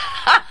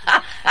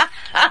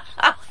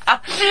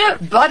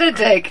 Butter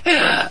Dick.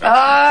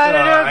 I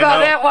don't know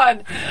about that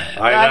one.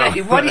 I know.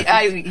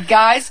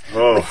 Guys,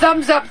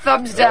 thumbs up,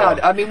 thumbs down.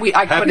 I mean,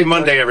 Happy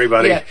Monday,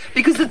 everybody. Yeah,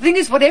 because the thing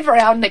is, whatever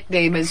our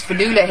nickname is,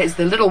 Fanula has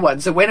the little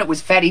one. So when it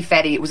was Fatty,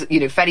 it was,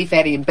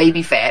 Fatty and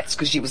Baby Fats,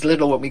 because she was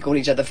little when we called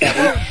each other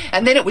Fatty.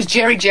 And then it was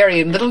Jerry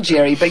and Little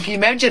Jerry. But can you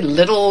imagine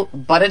Little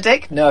Butter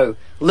Dick? No.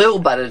 Lil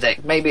Butter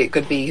Dick. Maybe it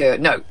could be her.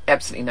 No,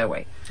 absolutely no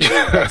way.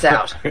 That's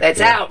out. That's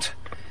out.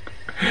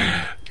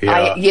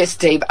 Yeah. Yes,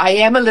 Dave. I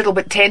am a little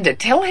bit tender.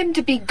 Tell him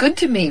to be good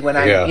to me when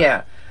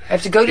I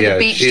have to go to the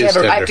beach.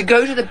 I have to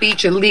go to the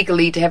beach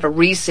illegally to have a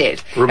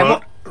reset.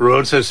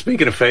 Ramon says,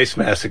 speaking of face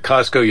masks, at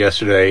Costco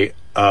yesterday,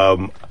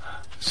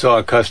 saw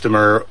a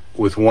customer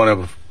with one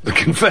of the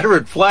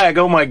Confederate flag.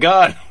 Oh my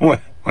God! When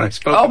I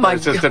spoke to my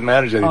assistant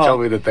manager, they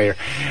told me that they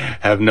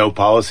have no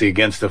policy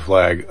against the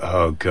flag.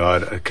 Oh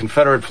God, a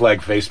Confederate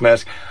flag face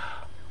mask.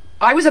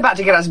 I was about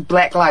to get us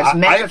Black Lives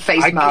Matter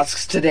face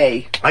masks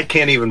today. I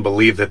can't even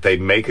believe that they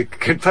make a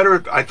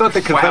Confederate... I thought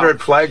the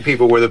Confederate flag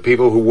people were the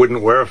people who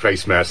wouldn't wear a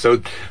face mask. So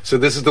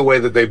this is the way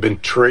that they've been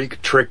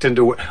tricked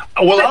into... Well,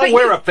 I'll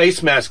wear a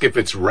face mask if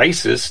it's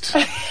racist.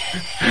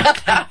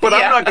 But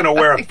I'm not going to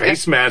wear a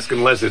face mask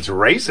unless it's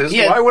racist.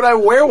 Yeah. Why would I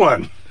wear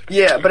one?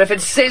 Yeah, but if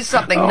it says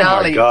something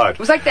gnarly... Oh, my God. It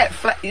was like that...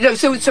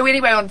 So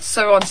anyway, on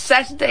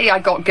Saturday, I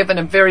got given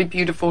a very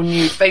beautiful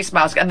new face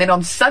mask, and then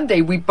on Sunday,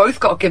 we both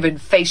got given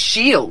face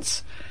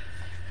shields.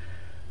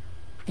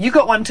 You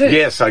got one too?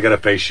 Yes, I got a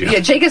face shield. Yeah,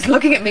 Jake is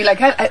looking at me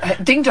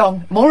like, ding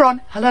dong, moron,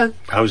 hello.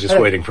 I was just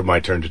waiting for my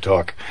turn to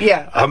talk.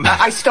 Yeah,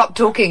 I stopped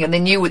talking, and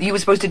then you were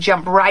supposed to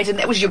jump right, and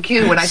that was your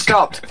cue when I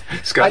stopped.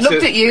 I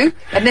looked at you,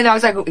 and then I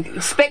was like,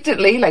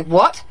 expectantly, like,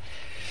 what?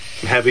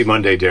 Happy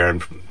Monday,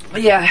 Darren.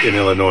 Yeah. In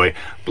Illinois.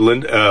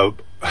 Darren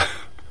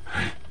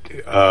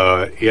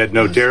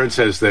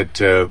says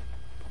that,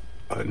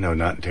 no,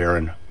 not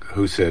Darren.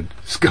 who said,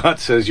 Scott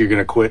says you're going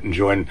to quit and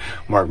join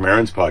Mark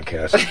Maron's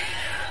podcast.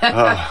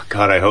 Oh,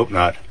 God, I hope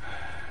not.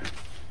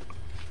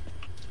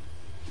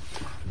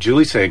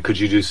 Julie's saying, could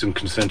you do some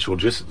consensual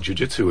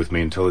jiu-jitsu with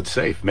me until it's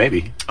safe?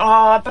 Maybe.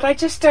 But I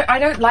just don't, I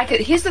don't like it.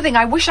 Here's the thing,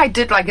 I wish I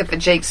did like it for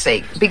Jake's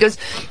sake, because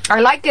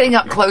I like getting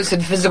up close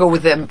and physical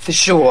with him, for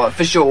sure.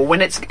 When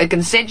it's a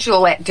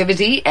consensual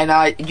activity,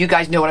 and you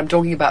guys know what I'm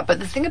talking about. But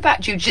the thing about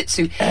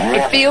jiu-jitsu,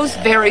 it feels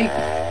very...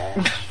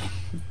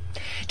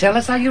 Tell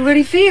us how you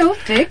really feel,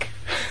 Dick.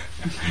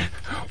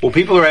 Well,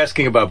 people are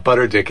asking about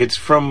Butter Dick. It's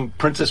from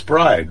Princess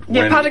Bride.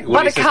 Yeah,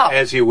 Buttercup.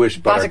 As you wish,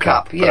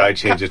 Buttercup. Yeah. But I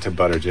changed it to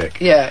Butter Dick.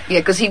 Yeah,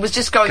 because he was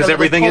just going. Because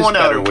everything is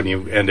better when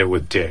you end it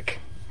with Dick.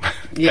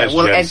 Yeah,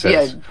 let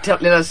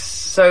us.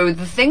 So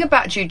the thing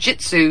about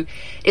jiu-jitsu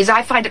is,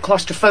 I find it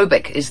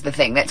claustrophobic. Is the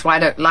thing. That's why I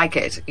don't like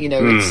it. You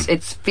know,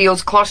 it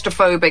feels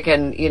claustrophobic,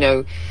 and you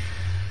know.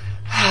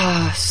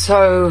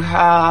 So,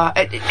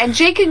 and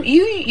Jake, you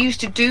used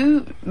to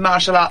do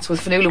martial arts with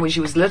Fanula when she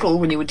was little,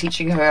 when you were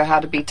teaching her how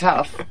to be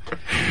tough. Do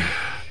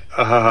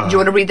you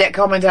want to read that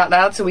comment out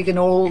loud so we can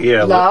all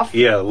laugh?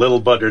 Little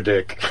Butter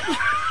Dick.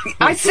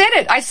 I said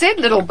it. I said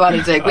little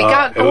Butter Dick. We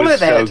can't call her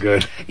that. So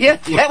good. Yeah,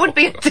 that would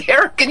be a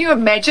terror. Can you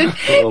imagine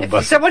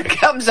if someone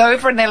comes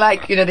over and they're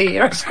like, you know, they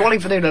hear us calling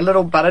Fanula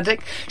Little Butter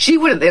Dick? She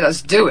wouldn't let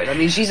us do it. I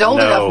mean, she's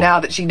old enough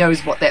now that she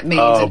knows what that means.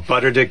 Oh,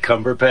 Butter Dick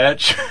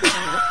Cumberpatch.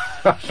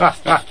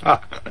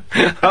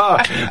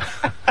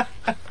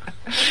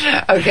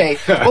 Okay.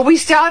 Well, we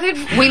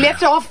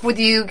left off with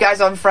you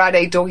guys on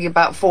Friday talking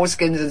about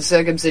foreskins and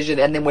circumcision,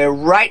 and then we're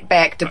right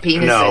back to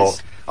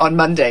penises on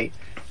Monday.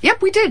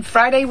 Yep, we did.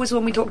 Friday was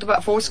when we talked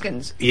about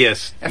foreskins.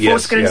 Yes.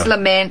 Foreskins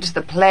Lament,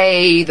 the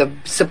play, the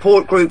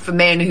support group for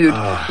men who'd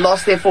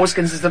lost their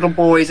foreskins as little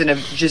boys and are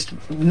just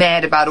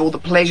mad about all the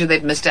pleasure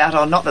they've missed out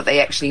on. Not that they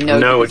actually know.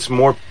 No, it's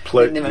more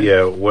pleasure.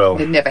 Yeah, well.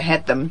 They've never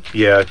had them.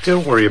 Yeah,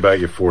 don't worry about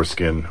your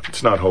foreskin.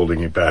 It's not holding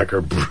you back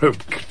or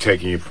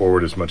taking you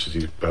forward as much as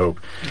you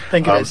hope. I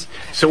think it is.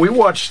 So we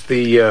watched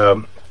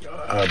the...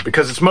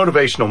 because it's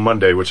Motivational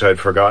Monday, which I had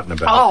forgotten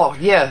about. Oh,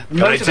 yeah.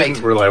 And I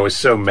didn't really... I was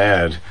so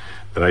mad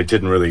that I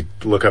didn't really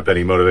look up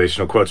any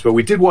motivational quotes. But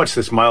we did watch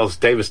this Miles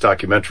Davis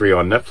documentary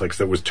on Netflix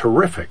that was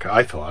terrific,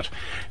 I thought.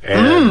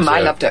 And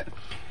I loved it.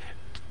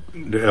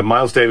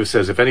 Miles Davis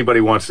says, if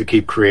anybody wants to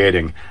keep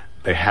creating,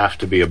 they have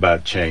to be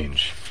about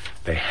change.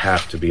 They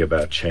have to be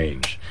about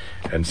change.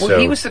 And so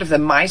he was sort of the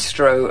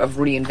maestro of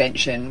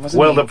reinvention, wasn't he?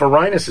 Well, the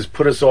Varinus has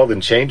put us all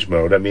in change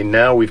mode. I mean,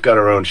 now we've got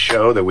our own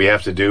show that we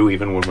have to do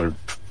even when we're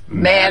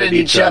mad at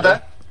each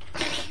other.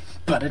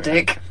 Butter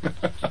Dick.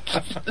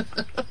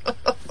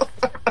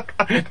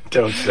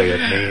 Don't say it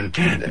mean.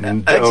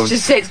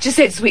 Just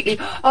say it sweetly.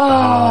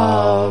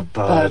 Oh,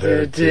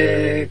 Butter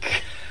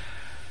Dick.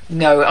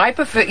 No, I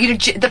prefer... You know,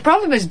 the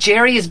problem is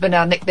Jerry has been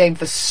our nickname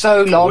for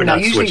so long. We're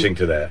not switching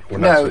to that. We're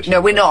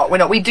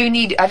not. We do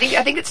need... I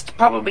think it's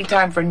probably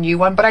time for a new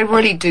one, but I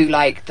really do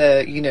like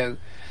the, you know,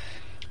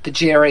 the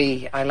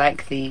Jerry. I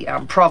like the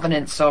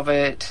provenance of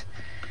it.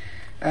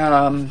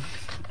 I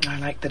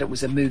like that it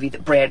was a movie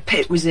that Brad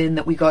Pitt was in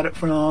that we got it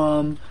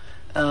from.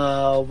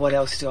 What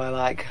else do I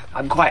like?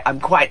 I'm quite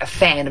a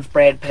fan of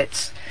Brad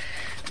Pitt's.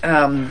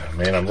 Man,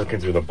 I'm looking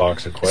through the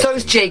box of questions. So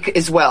is Jake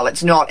as well.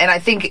 It's not, and I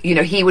think, you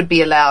know, he would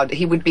be allowed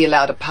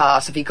a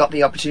pass if he got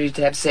the opportunity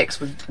to have sex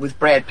with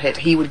Brad Pitt.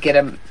 He would get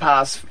a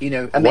pass, you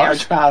know,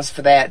 marriage pass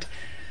for that.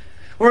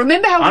 Well,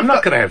 remember how I'm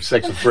not going to have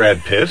sex with Brad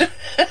Pitt.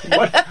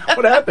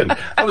 What happened?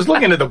 I was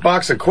looking at the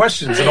box of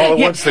questions, and all at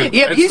once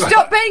you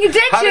stopped paying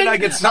attention. How did I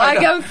get signed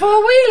up? I go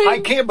four-wheeling. I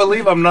can't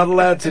believe I'm not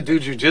allowed to do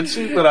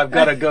jiu-jitsu, but I've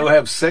got to go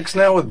have sex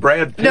now with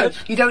Brad Pitt. No,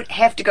 you don't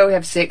have to go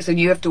have sex, and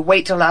you have to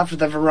wait till after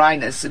the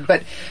Varinus.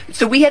 But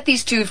so we had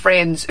these two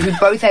friends who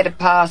both had a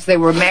pass. They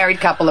were a married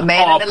couple, a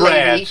man and a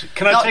lady.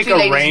 Can I take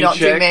a rain not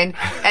check? Two men,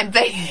 and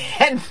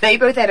they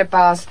both had a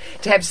pass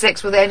to have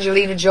sex with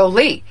Angelina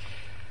Jolie.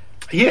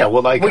 Yeah,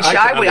 well, I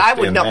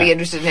would not be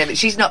interested in having.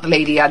 She's not the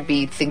lady I'd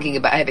be thinking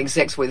about having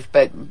sex with,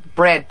 but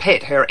Brad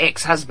Pitt, her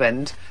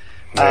ex-husband,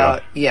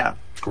 yeah.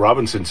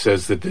 Robinson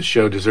says that this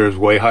show deserves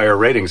way higher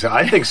ratings.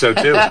 I think so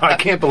too. I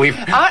can't believe.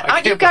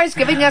 Aren't you guys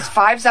giving us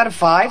 5s out of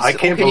 5s? I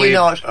can't believe. You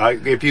not?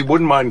 If you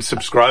wouldn't mind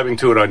subscribing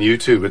to it on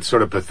YouTube, it's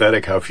sort of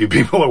pathetic how few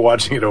people are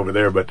watching it over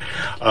there. But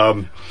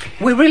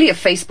we're really a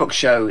Facebook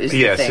show. Is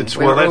the thing.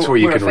 That's where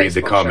you can read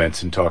the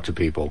comments and talk to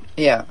people.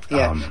 Yeah.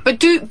 But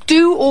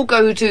do all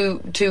go to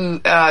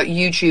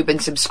YouTube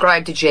and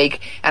subscribe to Jake.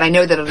 And I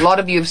know that a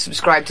lot of you have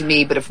subscribed to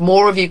me, but if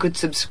more of you could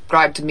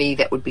subscribe to me,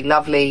 that would be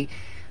lovely.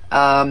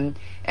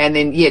 And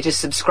then, just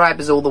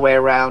subscribers all the way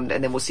around,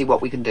 and then we'll see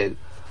what we can do.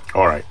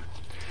 All right.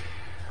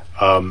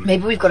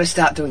 Maybe we've got to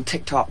start doing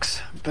TikToks.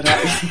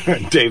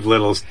 But Dave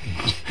Little's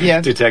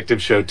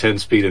detective show, 10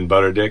 Speed and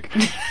Butter Dick.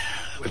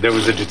 There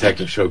was a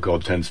detective show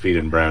called 10 Speed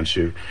and Brown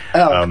Shoe.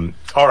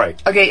 All right.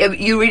 Okay, are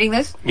you reading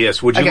this?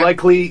 Yes. Would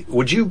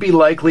you be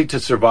likely to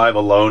survive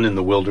alone in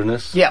the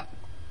wilderness? Yeah.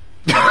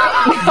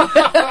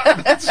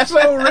 That's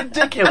so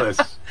ridiculous.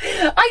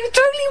 I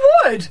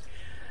totally would.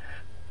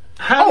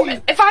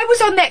 If I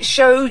was on that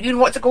show, you know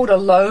what's it called,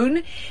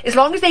 alone, as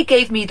long as they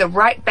gave me the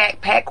right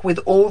backpack with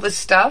all the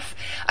stuff.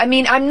 I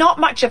mean, I'm not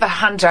much of a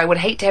hunter. I would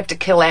hate to have to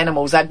kill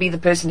animals. I'd be the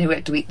person who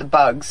had to eat the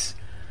bugs.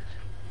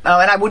 Oh,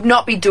 and I would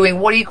not be doing,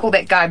 what do you call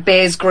that guy,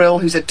 Bear's Grill,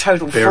 who's a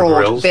total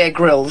fraud. Bear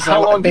Grylls.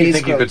 How long do you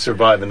think you could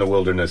survive in the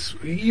wilderness?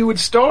 You would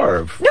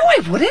starve. No,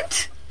 I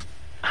wouldn't.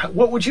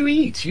 What would you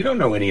eat? You don't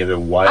know any of the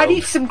wild... I'd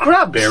eat some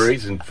grubs.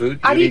 Berries and food.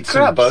 I'd eat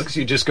grubs. Some bugs?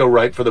 You just go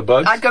right for the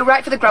bugs? I'd go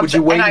right for the grubs. Would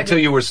you wait until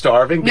you were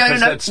starving?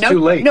 Because that's too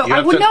late. No,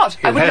 I would not.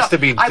 It has to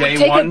be day one. I would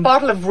take a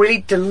bottle of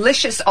really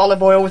delicious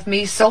olive oil with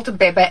me, salt and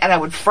pepper, and I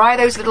would fry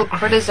those little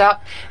critters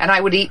up, and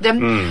I would eat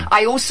them.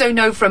 I also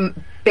know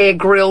from Bear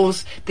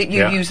Grylls that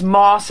you use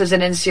moss as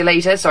an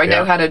insulator, so I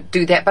know how to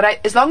do that.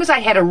 But as long as I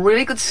had a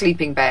really good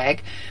sleeping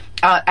bag,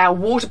 our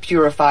water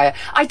purifier.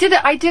 I did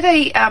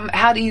a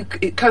how do you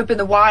cope in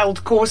the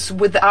wild course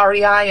with the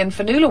REI and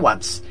Fanula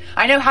once.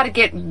 I know how to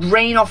get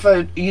rain off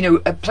a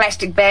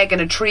plastic bag in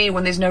a tree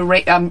when there's no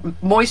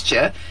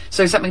moisture,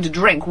 so something to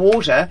drink,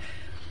 water,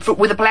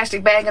 with a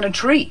plastic bag in a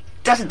tree.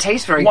 Doesn't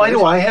taste very good. Why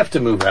do I have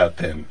to move out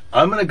then?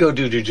 I'm going to go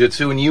do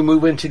jiu-jitsu and you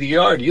move into the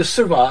yard. You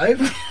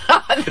survive.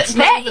 It's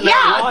not even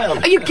that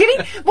wild. Are you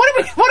kidding? What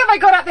have I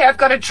got out there? I've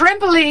got a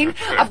trampoline.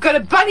 I've got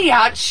a bunny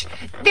hutch.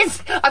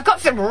 I've got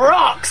some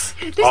rocks.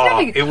 There's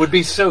nothing. It would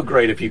be so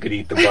great if you could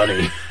eat the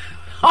bunny.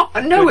 Oh,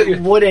 no,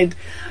 it wouldn't.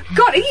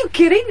 God, are you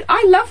kidding?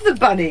 I love the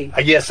bunny.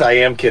 Yes, I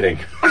am kidding.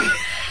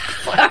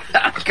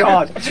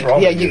 God. What's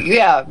wrong with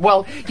you?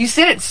 Well, you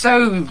said it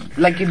so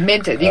like you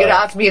meant it. You're going to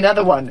ask me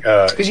another one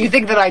because you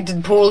think that I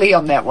did poorly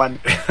on that one.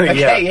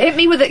 Okay, hit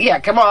me with it.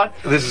 Yeah, come on.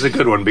 This is a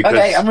good one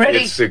because I'm ready.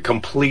 It's a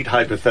complete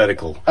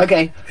hypothetical.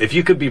 Okay. If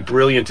you could be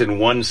brilliant in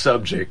one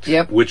subject,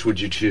 which would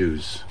you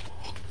choose?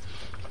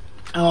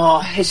 Oh,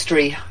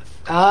 history.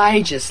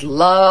 I just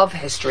love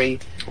history.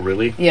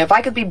 Really? Yeah, if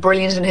I could be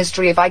brilliant in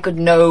history, if I could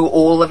know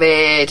all of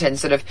it and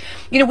sort of...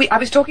 I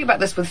was talking about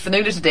this with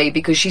Fanula today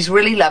because she's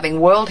really loving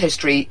world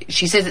history.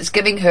 She says it's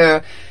giving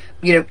her,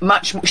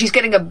 much... She's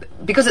getting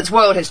because it's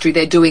world history,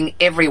 they're doing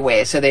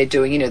everywhere. So they're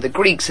doing, the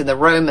Greeks and the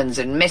Romans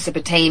and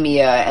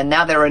Mesopotamia, and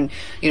now they're in,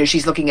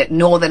 she's looking at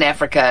Northern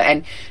Africa,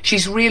 and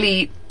she's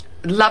really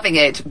loving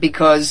it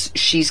because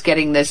she's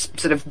getting this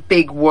sort of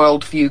big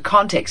world view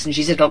context, and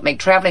she said it'll make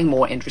traveling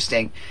more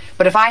interesting.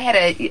 But if I had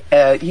a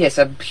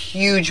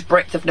huge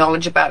breadth of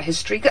knowledge about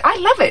history, I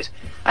love it.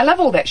 I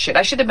love all that shit.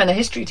 I should have been a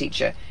history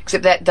teacher,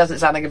 except that doesn't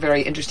sound like a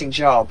very interesting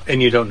job.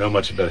 And you don't know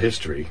much about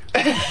history.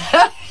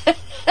 Well,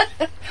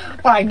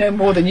 I know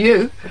more than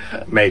you.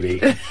 Maybe.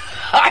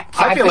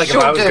 I feel like if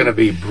I was going to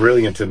be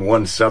brilliant in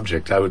one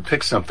subject, I would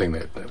pick something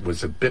that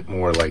was a bit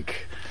more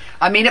like...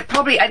 I mean, it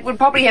would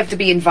probably have to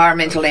be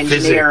environmental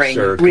engineering, physics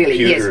or really.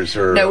 Computers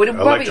or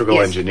electrical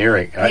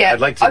engineering. I'd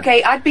like to.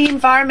 Okay, I'd be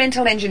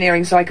environmental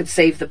engineering so I could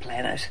save the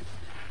planet.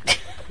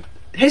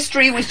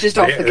 History was just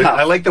off the cuff.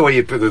 I like the way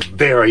you put it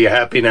there. Are you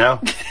happy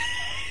now?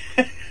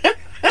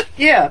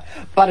 Yeah,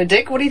 Butter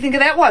Dick. What do you think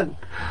of that one?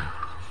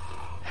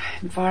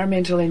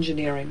 Environmental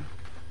engineering.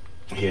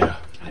 Yeah,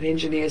 I'd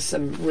engineer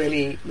some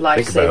really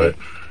life-saving.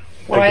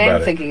 Well, I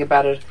am thinking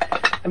about it.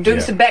 I'm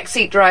doing some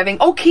backseat driving.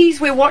 Oh, Keys,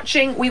 we watched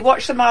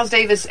the Miles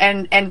Davis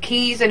and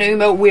Keys and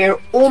Uma. We're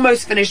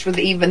almost finished with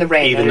Eve in the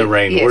Rain. Eve in the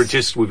Rain.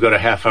 Yes. We've got a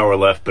half hour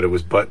left, but it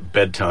was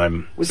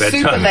bedtime. It was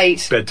super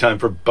late. Bedtime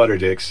for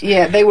Butterdicks.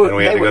 Yeah, and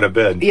we had to go to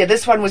bed. Yeah,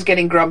 this one was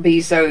getting grumpy,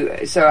 so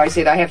I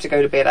said I have to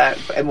go to bed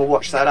and we'll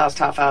watch that last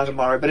half hour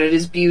tomorrow. But it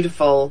is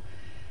beautiful.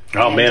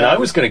 Oh, man, I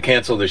was going to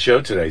cancel the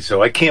show today,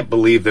 so I can't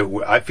believe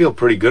that. I feel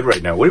pretty good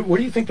right now. What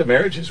do you think the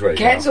marriage is right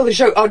now? Cancel the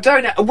show. Oh,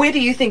 don't. Where do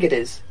you think it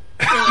is?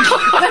 Don't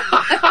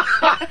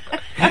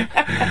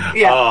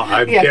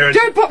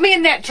put me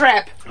in that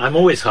trap. I'm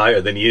always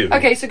higher than you.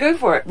 Okay, so go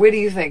for it. Where do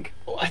you think?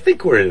 Well, I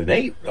think we're at an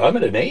 8. I'm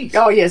at an 8.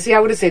 Oh, yeah, see, I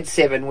would have said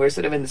 7. We're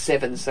sort of in the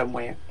 7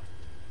 somewhere.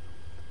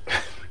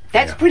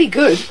 That's pretty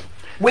good.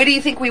 Where do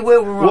you think we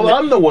were? Well,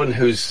 I'm the one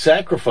who's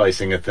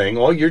sacrificing a thing.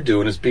 All you're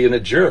doing is being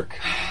a jerk.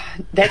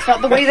 That's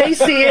not the way they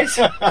see it.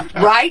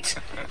 Right?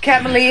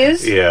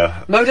 Cavaliers?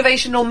 Yeah.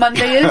 Motivational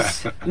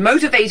Mondayers?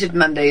 Motivated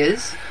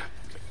Mondayers?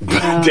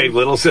 Dave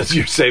Little says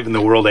you're saving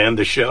the world and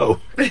the show.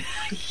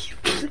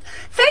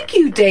 Thank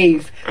you,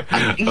 Dave.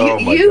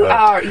 You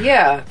are,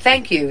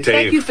 thank you. Dave.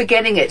 Thank you for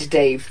getting it,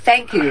 Dave.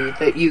 Thank you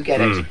that you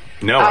get it.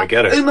 No, I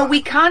get it. Uma,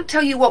 we can't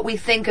tell you what we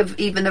think of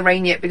Eve in the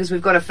Rain yet because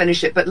we've got to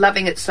finish it, but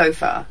loving it so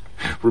far.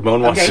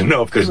 Ramon wants to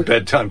know if there's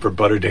bedtime for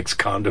Butterdicks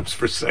condoms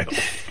for sale.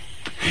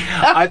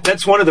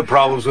 That's one of the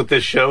problems with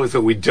this show is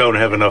that we don't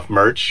have enough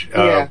merch.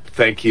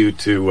 Thank you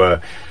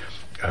to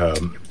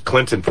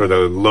Clinton for the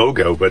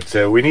logo, but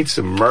we need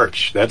some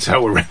merch. That's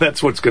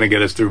what's going to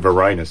get us through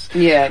Varinus.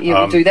 Yeah,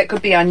 we do. That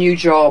could be our new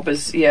job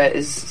is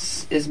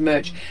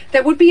merch.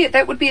 That would be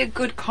a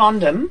good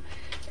condom.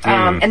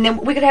 And then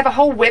we could have a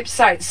whole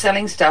website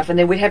selling stuff, and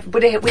then we'd have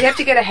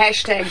to get a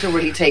hashtag to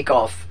really take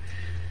off.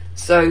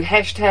 So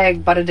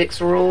hashtag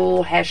Butterdicks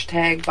Rule,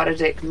 hashtag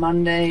Butterdick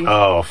Monday.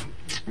 Oh,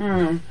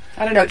 I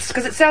I don't know. It's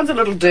because it sounds a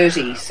little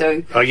dirty.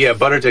 So. Oh yeah,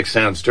 Butterdick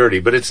sounds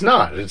dirty, but it's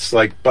not. It's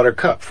like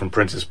Buttercup from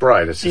Princess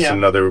Bride. It's just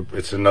another.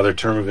 It's another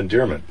term of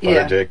endearment.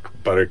 Butterdick,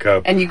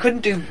 Buttercup. And you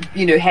couldn't do,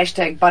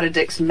 hashtag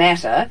Butterdicks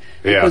Matter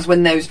because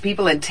when those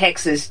people in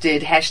Texas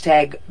did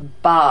hashtag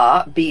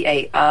bar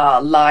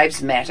BAR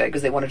Lives Matter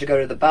because they wanted to go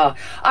to the bar.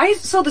 I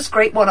saw this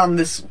great one on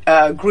this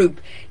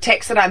group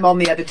text that I'm on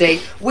the other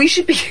day. We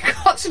should be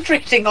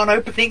concentrating on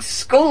opening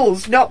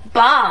schools, not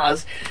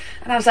bars.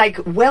 And I was like,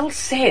 well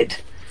said.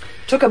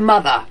 Took a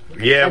mother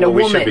and a woman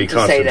we should be to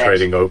say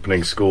concentrating that.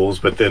 opening schools,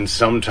 but then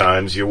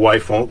sometimes your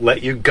wife won't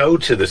let you go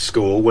to the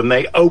school when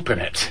they open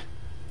it.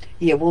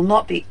 Yeah, well,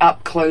 not the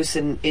up close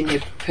in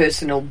your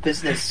personal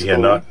business school.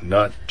 Yeah,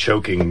 not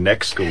choking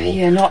neck school.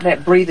 Yeah, not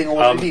that breathing all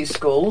over you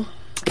school.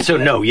 So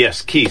no,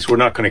 yes, Keith, we're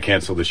not going to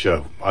cancel the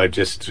show. I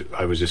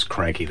was just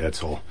cranky.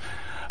 That's all.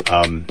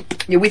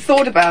 Yeah, we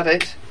thought about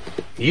it.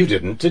 You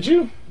didn't, did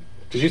you?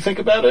 Did you think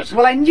about it?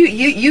 Well, I knew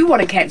you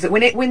want to cancel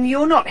when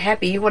you're not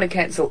happy. You want to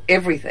cancel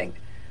everything.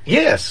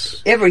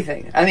 Yes.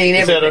 Everything. I mean,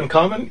 is everything. that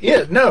uncommon?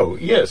 Yeah. No.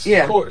 Yes.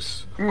 Yeah. Of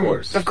course.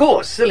 Of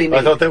course. Silly me.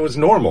 I thought that was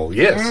normal.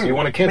 Yes. You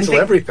want to cancel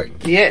everything.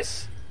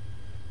 Yes.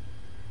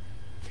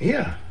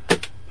 Yeah.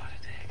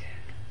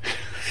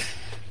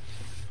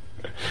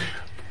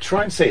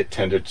 Try and say it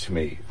tender to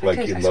me,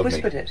 like you love me. I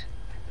whispered it.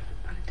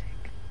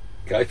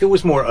 If it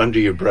was more under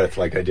your breath,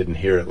 like I didn't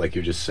hear it, like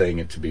you're just saying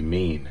it to be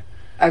mean.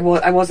 I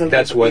was a little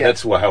bit.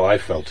 That's how I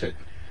felt it.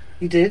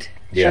 You did?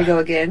 Yeah. Shall I go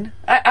again?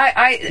 Maybe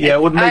at the end.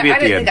 I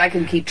don't think I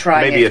can keep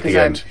trying maybe it. At the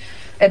end.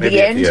 At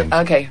the end?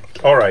 Okay.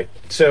 All right.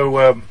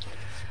 So,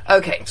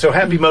 okay. So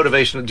happy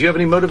motivational. Do you have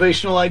any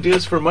motivational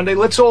ideas for Monday?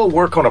 Let's all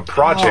work on a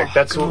project.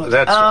 That's.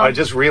 I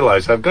just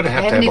realized I've got to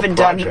have. I haven't to have even a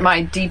project. done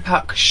my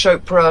Deepak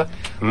Chopra.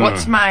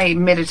 What's my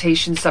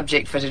meditation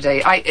subject for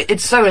today?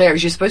 It's so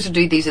hilarious. You're supposed to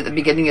do these at the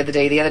beginning of the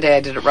day. The other day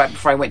I did it right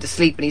before I went to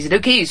sleep, and he said,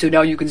 "Okay, so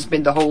now you can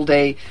spend the whole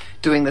day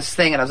doing this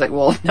thing." And I was like,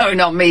 "Well, no,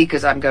 not me,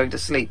 because I'm going to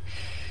sleep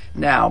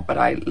now." But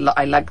I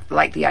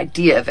like the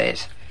idea of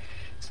it.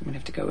 So I'm gonna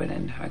have to go in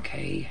and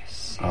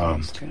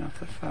settings, turn off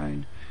the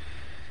phone.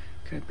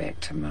 Go back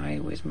to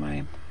where's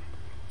my...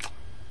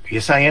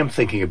 Yes, I am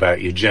thinking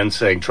about you, Jen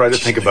saying, try to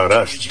think about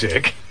us,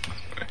 Dick.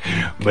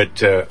 But,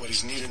 what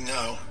is needed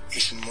now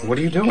is more. What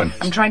are you doing?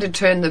 I'm trying to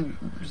turn the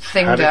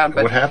thing down.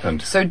 But what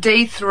happened? So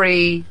day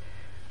 3,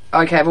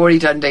 okay, I've already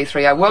done day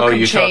 3. I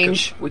welcome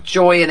change with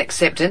joy and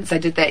acceptance. I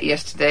did that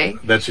yesterday.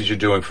 That's what you're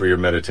doing for your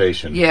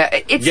meditation. Yeah.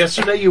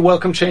 Yesterday you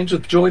welcome change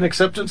with joy and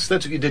acceptance?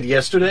 That's what you did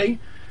yesterday?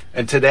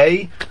 And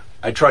today...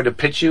 I tried to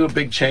pitch you a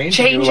big change.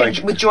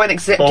 Change with joy and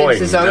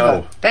acceptance is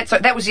over.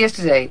 That was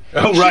yesterday.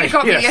 Oh, right.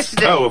 Yes.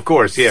 Yesterday. Oh, of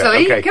course. Yeah.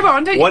 Silly. Okay. Come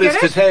on, don't what you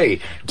get is today?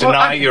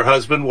 Deny your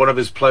husband one of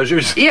his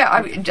pleasures? Yeah,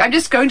 I'm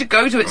just going to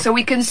go to it so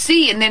we can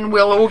see, and then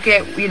we'll all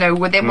get, then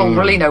we'll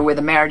really know where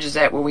the marriage is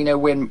at, where we know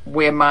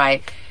where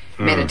my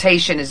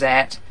meditation is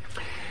at.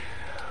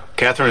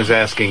 Catherine is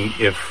asking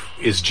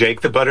is Jake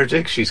the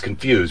Butterdick? She's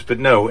confused, but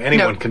no,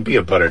 anyone can be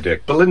a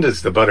Butterdick.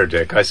 Belinda's the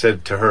Butterdick. I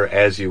said to her,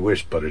 as you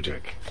wish,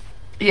 Butterdick.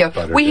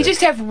 Yeah, we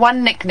just have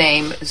one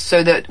nickname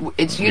so that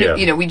it's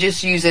we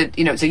just use it.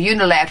 It's a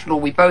unilateral.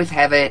 We both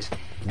have it.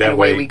 That and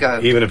way away we go.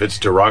 Even if it's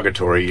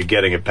derogatory, you're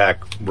getting it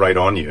back right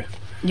on you.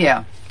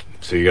 Yeah.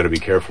 So you got to be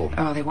careful.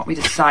 Oh, they want me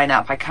to sign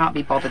up. I can't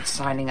be bothered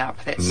signing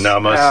up. That's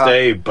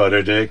Namaste,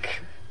 Butterdick.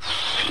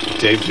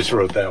 Dave just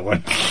wrote that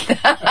one.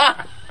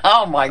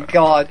 Oh my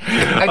God!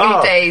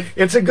 Okay, Dave.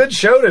 It's a good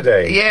show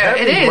today. Yeah, Happy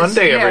it is.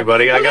 Monday,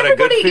 everybody. Well, I got a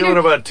good feeling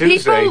about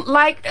Tuesday. People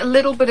like a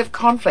little bit of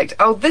conflict.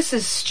 Oh, this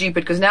is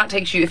stupid because now it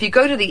takes you. If you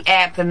go to the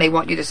app, then they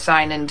want you to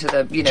sign into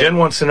the. Jen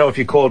wants to know if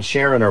you called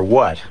Sharon or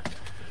what.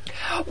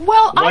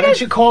 Well, why didn't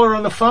you call her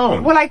on the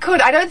phone? Well, I could.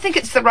 I don't think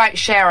it's the right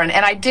Sharon,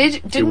 and I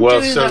didn't do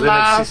the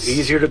last. It's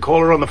easier to call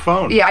her on the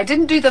phone. Yeah, I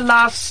didn't do the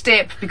last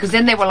step because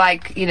then they were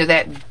like,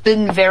 that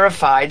been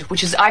verified,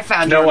 which is I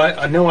found. No,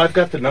 I've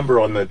got the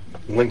number on the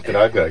link that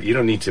I've got. You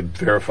don't need to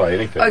verify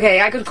anything.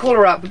 Okay, I could call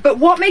her up. But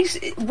was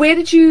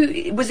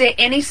there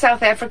any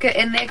South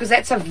Africa in there? Because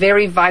that's a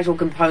very vital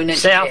component.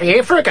 South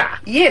Africa?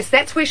 Yes,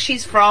 that's where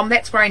she's from.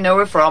 That's where I know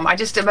her from. I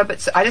just don't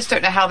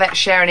know how that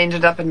Sharon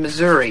ended up in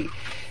Missouri.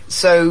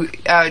 So,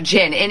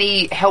 Jen,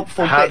 any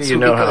helpful bits would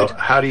be good.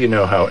 How do you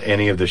know how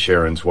any of the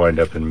Sharons wind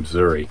up in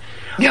Missouri?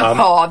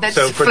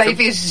 That's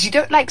Flavius. You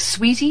don't like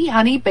sweetie,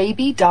 honey,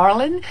 baby,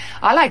 darling?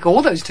 I like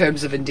all those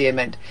terms of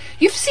endearment.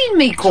 You've seen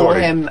me call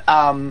him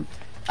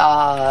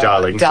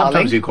darling.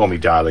 Sometimes you call me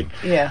darling.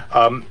 Yeah.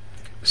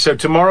 So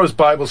tomorrow's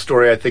Bible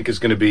story, I think, is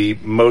going to be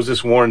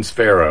Moses warns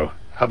Pharaoh.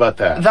 How about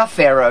that? The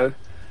Pharaoh.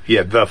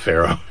 Yeah, the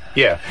Pharaoh.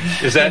 Yeah.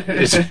 Is that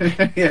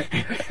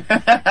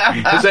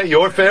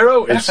your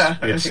Pharaoh? It's a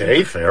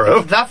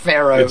Pharaoh. The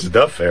Pharaoh. It's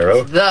the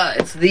Pharaoh.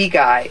 It's the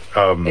guy.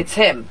 It's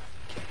him.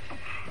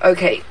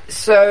 Okay,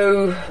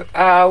 so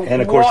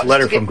and of course,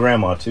 letter from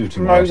Grandma too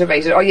tomorrow.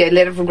 Motivated. Oh yeah,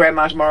 letter from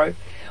Grandma tomorrow.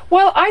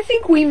 Well, I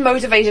think we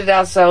motivated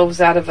ourselves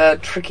out of a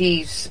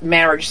tricky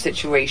marriage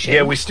situation.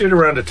 Yeah, we steered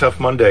around a tough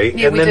Monday.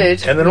 Yeah, we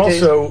did. And then we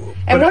also... did.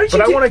 And what did you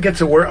do? I want to get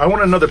to work. I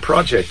want another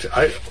project.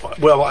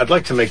 I'd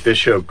like to make this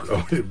show...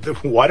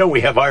 Why don't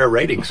we have higher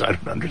ratings? I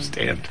don't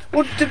understand.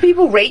 Well, do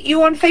people rate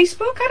you on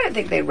Facebook? I don't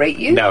think they rate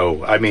you.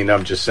 No, I mean,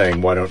 I'm just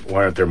saying, why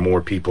aren't there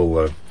more people...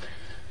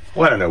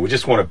 Well, I don't know. We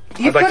just want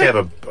to... I'd like to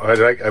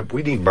have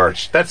we need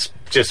merch. That's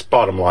just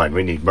bottom line.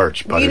 We need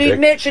merch. You need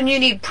merch and you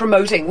need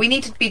promoting. We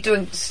need to be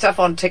doing stuff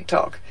on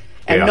TikTok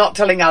and not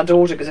telling our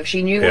daughter, because if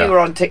she knew we were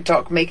on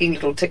TikTok making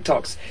little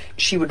TikToks,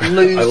 she would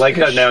lose. I like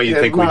how now you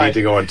think mind. we need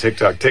to go on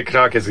TikTok.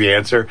 TikTok is the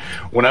answer.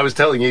 When I was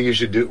telling you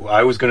should do...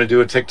 I was going to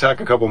do a TikTok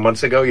a couple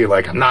months ago, you're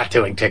like, I'm not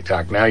doing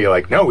TikTok. Now you're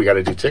like, no, we got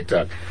to do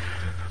TikTok.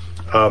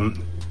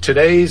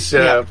 Today's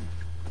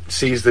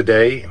Seize the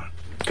Day,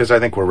 because I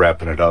think we're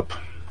wrapping it up.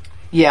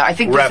 Yeah, I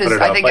think this is.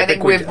 I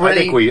think we've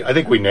really. I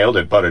think we nailed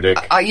it, Butterdick.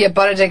 Yeah,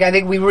 Butterdick. I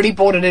think we really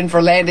brought it in for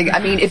a landing. I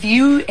mean, if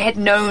you had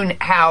known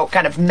how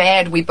kind of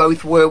mad we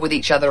both were with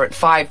each other at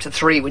 5 to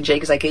 3 when Jake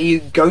was like, "Are you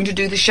going to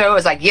do the show?" I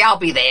was like, "Yeah, I'll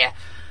be there."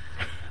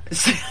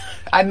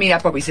 I mean, I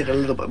probably said it a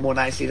little bit more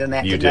nicely than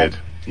that. You did.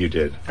 I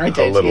did.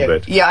 A little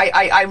bit. Yeah,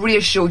 I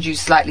reassured you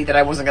slightly that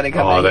I wasn't going to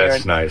come in here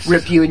and nice.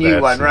 rip you a new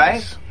one, nice.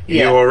 right?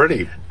 Yeah. You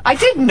already. I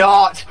did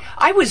not.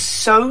 I was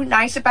so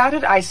nice about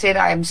it. I said,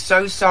 I am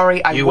so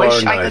sorry. I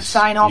wish I could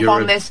sign off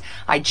on this.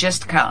 I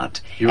just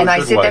can't. And I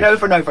said that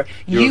over and over.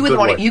 You were the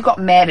one. You got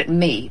mad at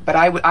me, but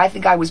I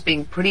think I was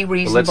being pretty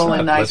reasonable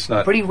and nice,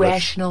 pretty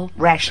rational.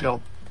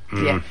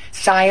 Yeah,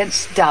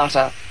 science,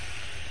 data.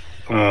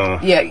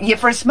 Yeah.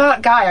 For a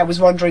smart guy, I was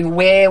wondering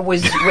where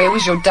was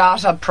your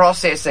data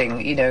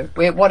processing? You know,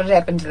 what had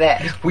happened to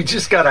that? We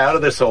just got out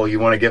of this hole. You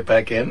want to get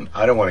back in?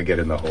 I don't want to get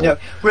in the hole. No.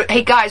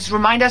 Hey guys,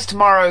 remind us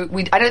tomorrow.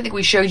 I don't think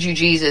we showed you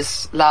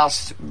Jesus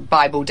last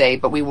Bible Day,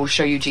 but we will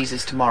show you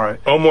Jesus tomorrow.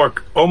 Omar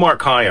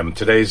Khayyam.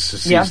 Today's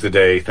Seize the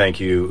Day. Thank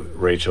you,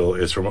 Rachel.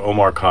 Is from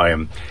Omar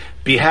Khayyam.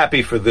 Be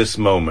happy for this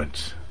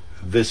moment.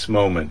 This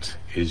moment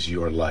is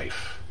your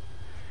life.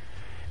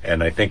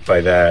 And I think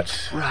by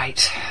that,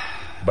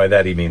 By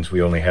that he means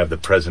we only have the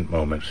present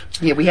moment.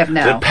 Yeah, we have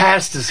now. The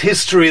past is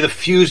history, the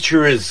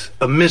future is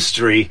a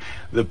mystery,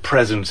 the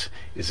present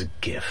is a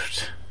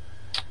gift.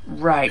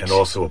 Right. And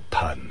also a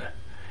pun.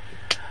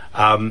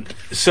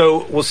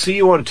 So we'll see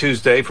you on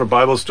Tuesday for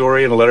Bible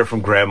Story and a letter from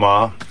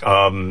Grandma.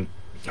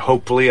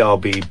 Hopefully I'll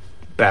be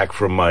back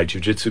from my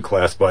jiu-jitsu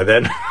class by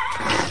then.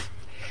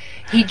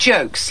 He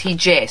jokes, he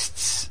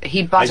jests,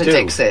 he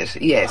butterdicks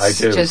it. Yes. I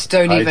do. Just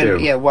don't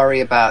even worry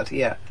about,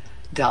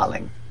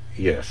 darling.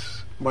 Yes.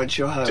 Once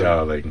you're home.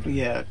 Darling.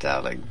 Yeah,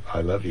 darling.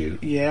 I love you.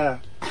 Yeah.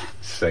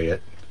 Say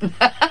it.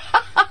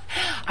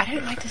 I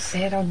don't like to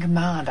say it on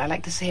command. I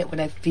like to say it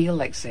when I feel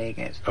like saying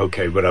it.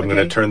 Okay, but I'm going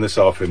to turn this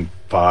off in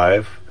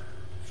 5,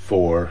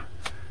 4,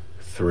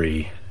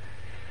 3.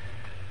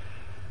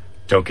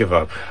 Don't give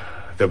up.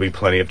 There'll be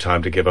plenty of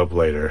time to give up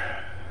later.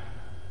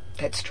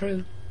 That's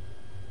true.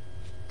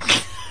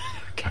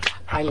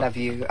 I love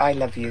you. I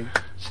love you.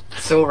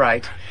 It's all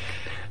right.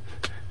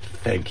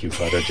 Thank you,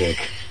 Butterdick.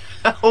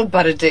 Oh,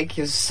 Butterdick,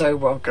 you're so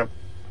welcome.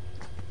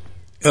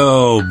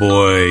 Oh,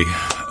 boy.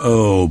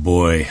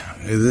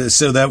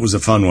 So that was a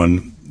fun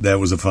one.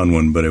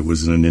 But it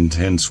was an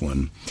intense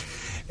one.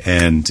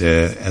 And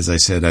as I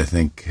said, I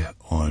think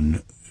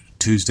on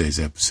Tuesday's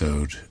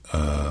episode,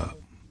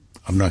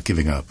 I'm not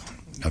giving up.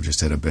 I've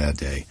just had a bad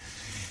day.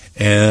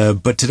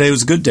 But today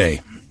was a good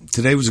day.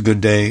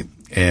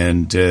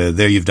 And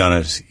there you've done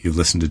it. You've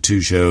listened to 2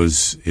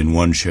 shows in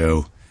 1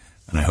 show.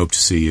 And I hope to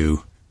see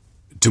you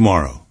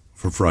tomorrow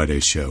for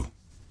Friday's show.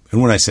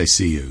 And when I say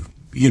see you,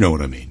 you know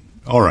what I mean.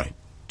 All right.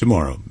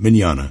 Tomorrow.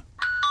 Manana.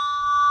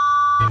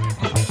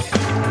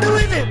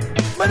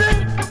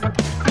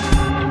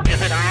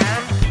 Is it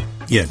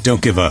on? Yeah,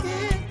 don't give up.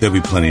 There'll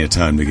be plenty of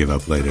time to give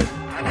up later.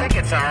 I think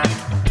it's on.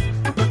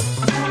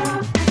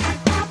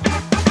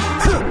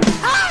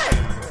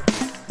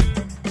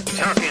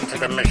 Talk into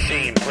the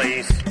machine,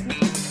 please.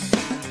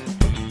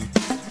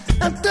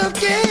 I'm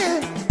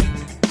talking.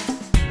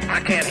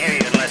 I can't hear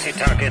you unless you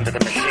talk into the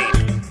machine.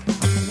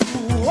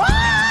 Whoa!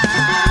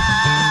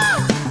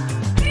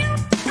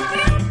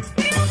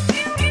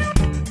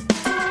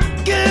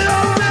 Get it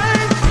all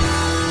right.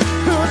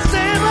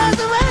 Same as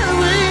the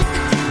week.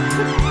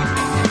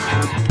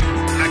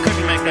 I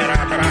couldn't make that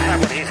out, but I have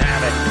what he's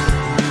having.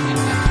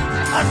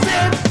 I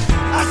said